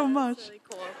that so much. Really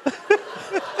cool.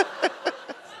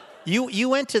 You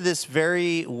went to this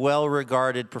very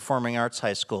well-regarded performing arts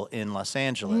high school in Los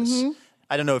Angeles. Mm-hmm.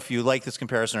 I don't know if you like this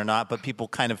comparison or not, but people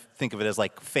kind of think of it as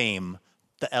like Fame,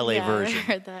 the LA version. I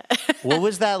heard that. What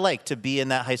was that like to be in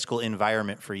that high school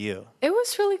environment for you? It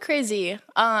was really crazy.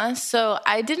 So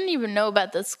I didn't even know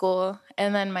about this school.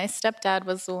 And then my stepdad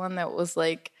was the one that was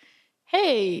like,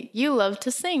 hey, you love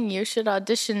to sing. You should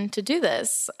audition to do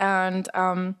this. And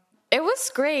it was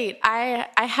great. I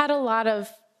had a lot of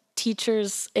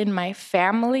teachers in my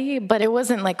family, but it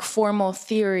wasn't like formal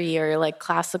theory or like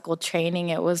classical training.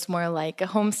 It was more like a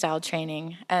home style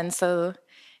training. And so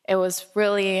it was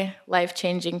really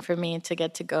life-changing for me to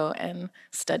get to go and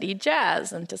study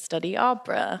jazz and to study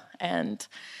opera. And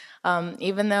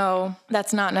even though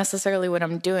that's not necessarily what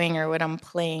I'm doing or what I'm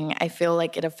playing, I feel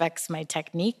like it affects my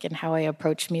technique and how I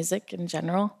approach music in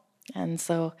general. And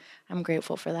so I'm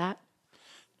grateful for that.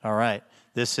 All right.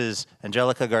 This is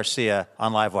Angelica Garcia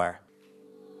on Livewire.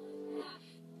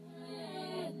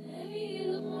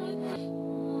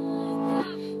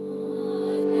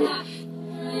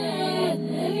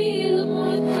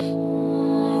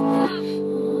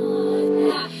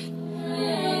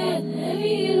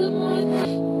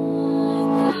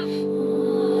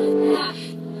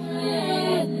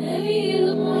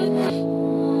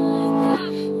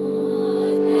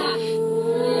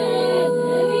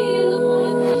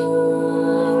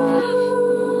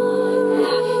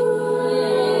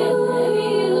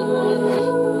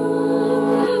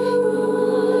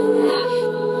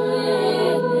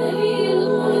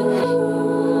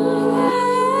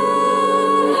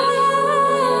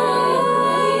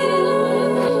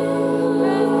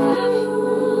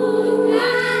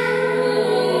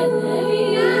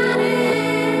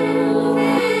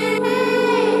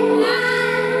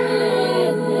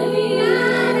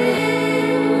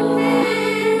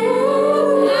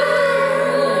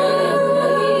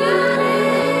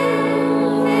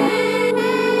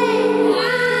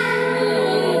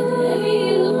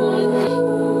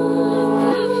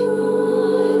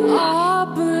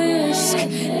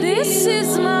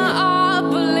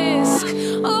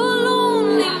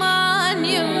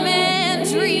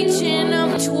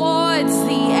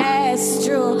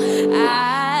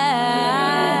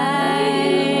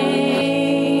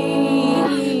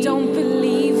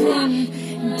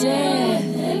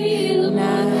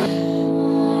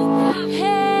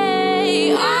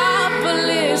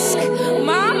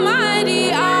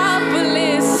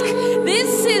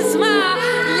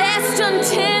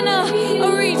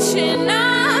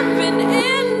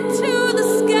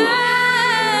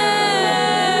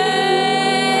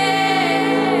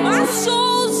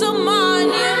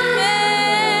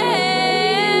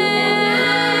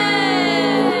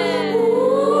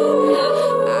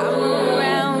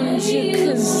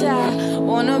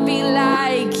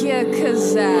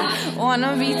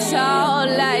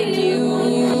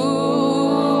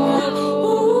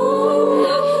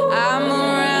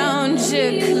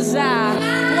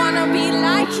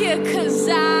 you, 'cause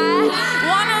I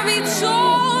wanna be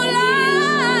tall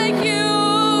like you.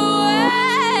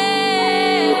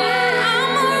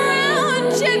 I'm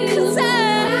around you 'cause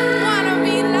I wanna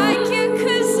be like you,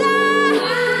 'cause I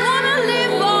wanna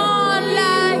live on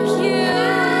like you.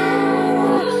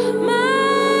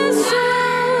 My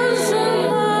soul's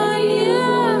on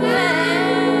you,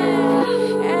 man,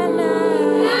 and I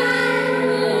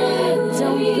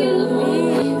don't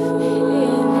believe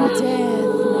in death.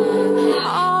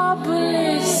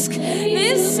 Obelisk,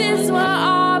 this is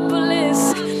my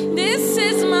obelisk. This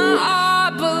is my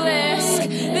obelisk.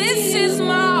 This is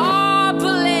my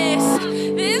obelisk.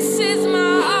 This is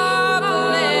my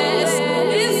obelisk.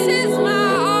 This is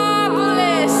my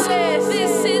obelisk.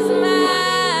 This is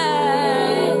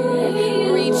mine.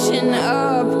 Reaching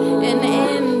up and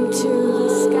into the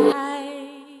sky.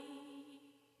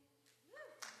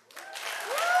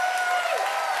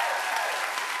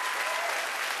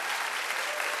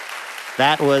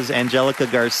 That was Angelica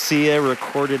Garcia,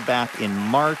 recorded back in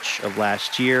March of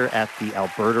last year at the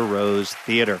Alberta Rose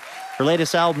Theater. Her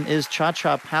latest album is Cha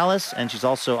Cha Palace, and she's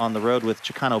also on the road with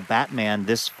Chicano Batman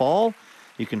this fall.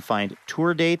 You can find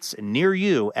tour dates near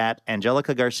you at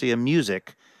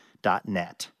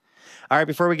angelicagarciamusic.net. All right,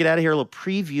 before we get out of here, a little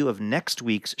preview of next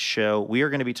week's show. We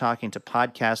are going to be talking to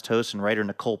podcast host and writer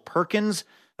Nicole Perkins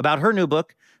about her new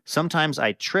book, Sometimes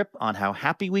I Trip on How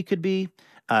Happy We Could Be.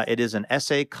 It is an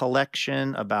essay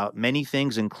collection about many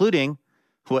things, including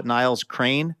what Niles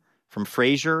Crane from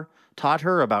Frasier taught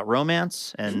her about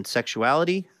romance and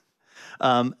sexuality.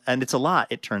 And it's a lot,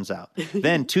 it turns out.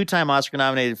 Then two-time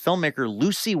Oscar-nominated filmmaker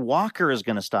Lucy Walker is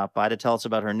going to stop by to tell us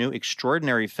about her new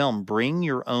extraordinary film, Bring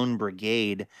Your Own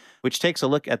Brigade, which takes a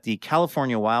look at the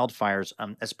California wildfires.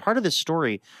 As part of this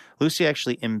story, Lucy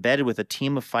actually embedded with a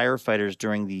team of firefighters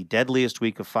during the deadliest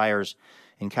week of fires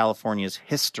in California's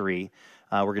history.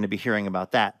 We're going to be hearing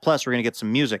about that. Plus, we're going to get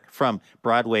some music from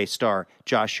Broadway star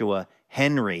Joshua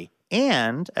Henry.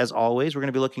 And, as always, we're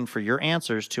going to be looking for your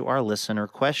answers to our listener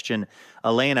question.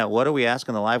 Elena, what are we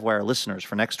asking the Livewire listeners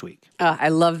for next week? I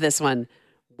love this one.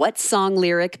 What song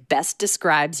lyric best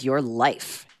describes your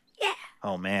life? Yeah.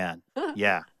 Oh, man.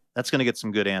 Yeah. That's going to get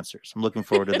some good answers. I'm looking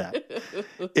forward to that.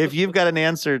 If you've got an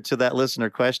answer to that listener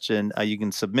question, you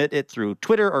can submit it through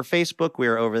Twitter or Facebook. We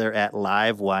are over there at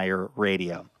Livewire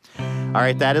Radio. All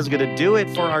right, that is going to do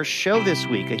it for our show this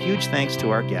week. A huge thanks to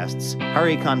our guests,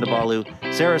 Hari Kondabolu,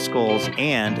 Sarah Scholes,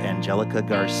 and Angelica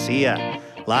Garcia.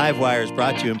 Livewire is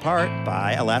brought to you in part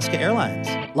by Alaska Airlines.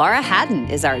 Laura Haddon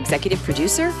is our executive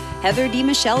producer. Heather D.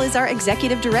 Michelle is our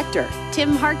executive director.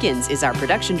 Tim Harkins is our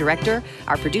production director.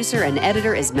 Our producer and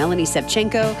editor is Melanie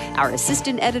Sevchenko. Our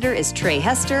assistant editor is Trey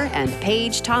Hester. And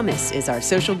Paige Thomas is our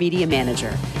social media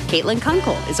manager. Caitlin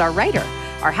Kunkel is our writer.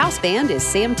 Our house band is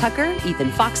Sam Tucker,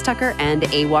 Ethan Fox Tucker,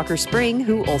 and A. Walker Spring,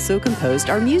 who also composed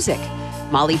our music.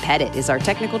 Molly Pettit is our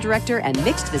technical director and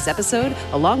mixed this episode,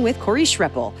 along with Corey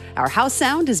Schreppel. Our house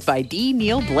sound is by D.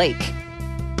 Neil Blake.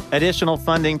 Additional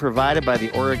funding provided by the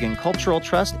Oregon Cultural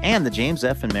Trust and the James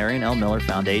F. and Marion L. Miller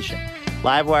Foundation.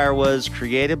 Livewire was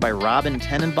created by Robin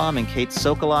Tenenbaum and Kate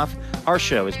Sokoloff. Our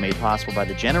show is made possible by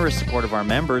the generous support of our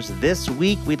members. This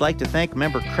week, we'd like to thank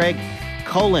member Craig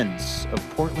Collins of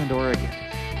Portland, Oregon.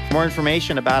 For more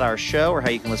information about our show or how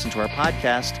you can listen to our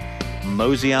podcast,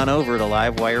 mosey on over to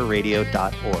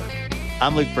livewireradio.org.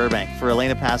 I'm Luke Burbank for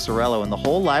Elena Passarello and the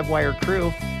whole Livewire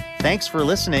crew. Thanks for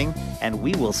listening, and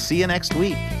we will see you next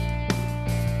week.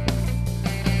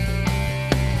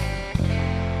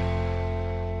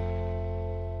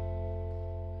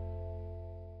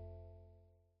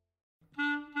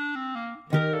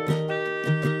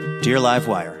 Dear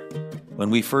Livewire, when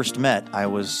we first met, I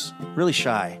was really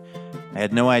shy. I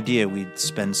had no idea we'd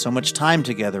spend so much time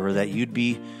together or that you'd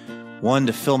be one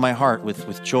to fill my heart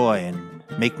with joy and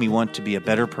make me want to be a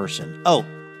better person. Oh,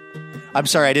 I'm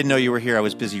sorry, I didn't know you were here. I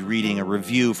was busy reading a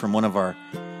review from one of our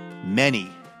many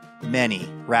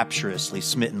rapturously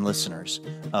smitten listeners.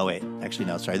 Oh, wait, actually,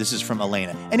 no, sorry. This is from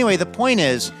Elena. Anyway, the point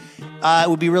is, it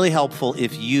would be really helpful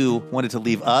if you wanted to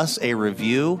leave us a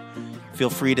review. Feel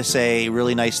free to say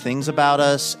really nice things about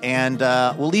us, and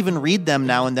we'll even read them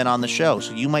now and then on the show.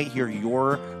 So you might hear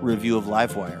your review of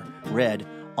Livewire read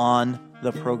on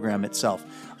the program itself.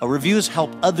 Reviews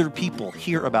help other people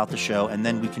hear about the show, and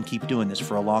then we can keep doing this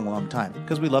for a long, long time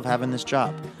because we love having this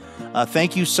job.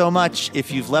 Thank you so much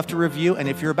if you've left a review, and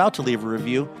if you're about to leave a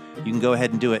review, you can go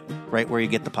ahead and do it right where you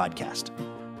get the podcast.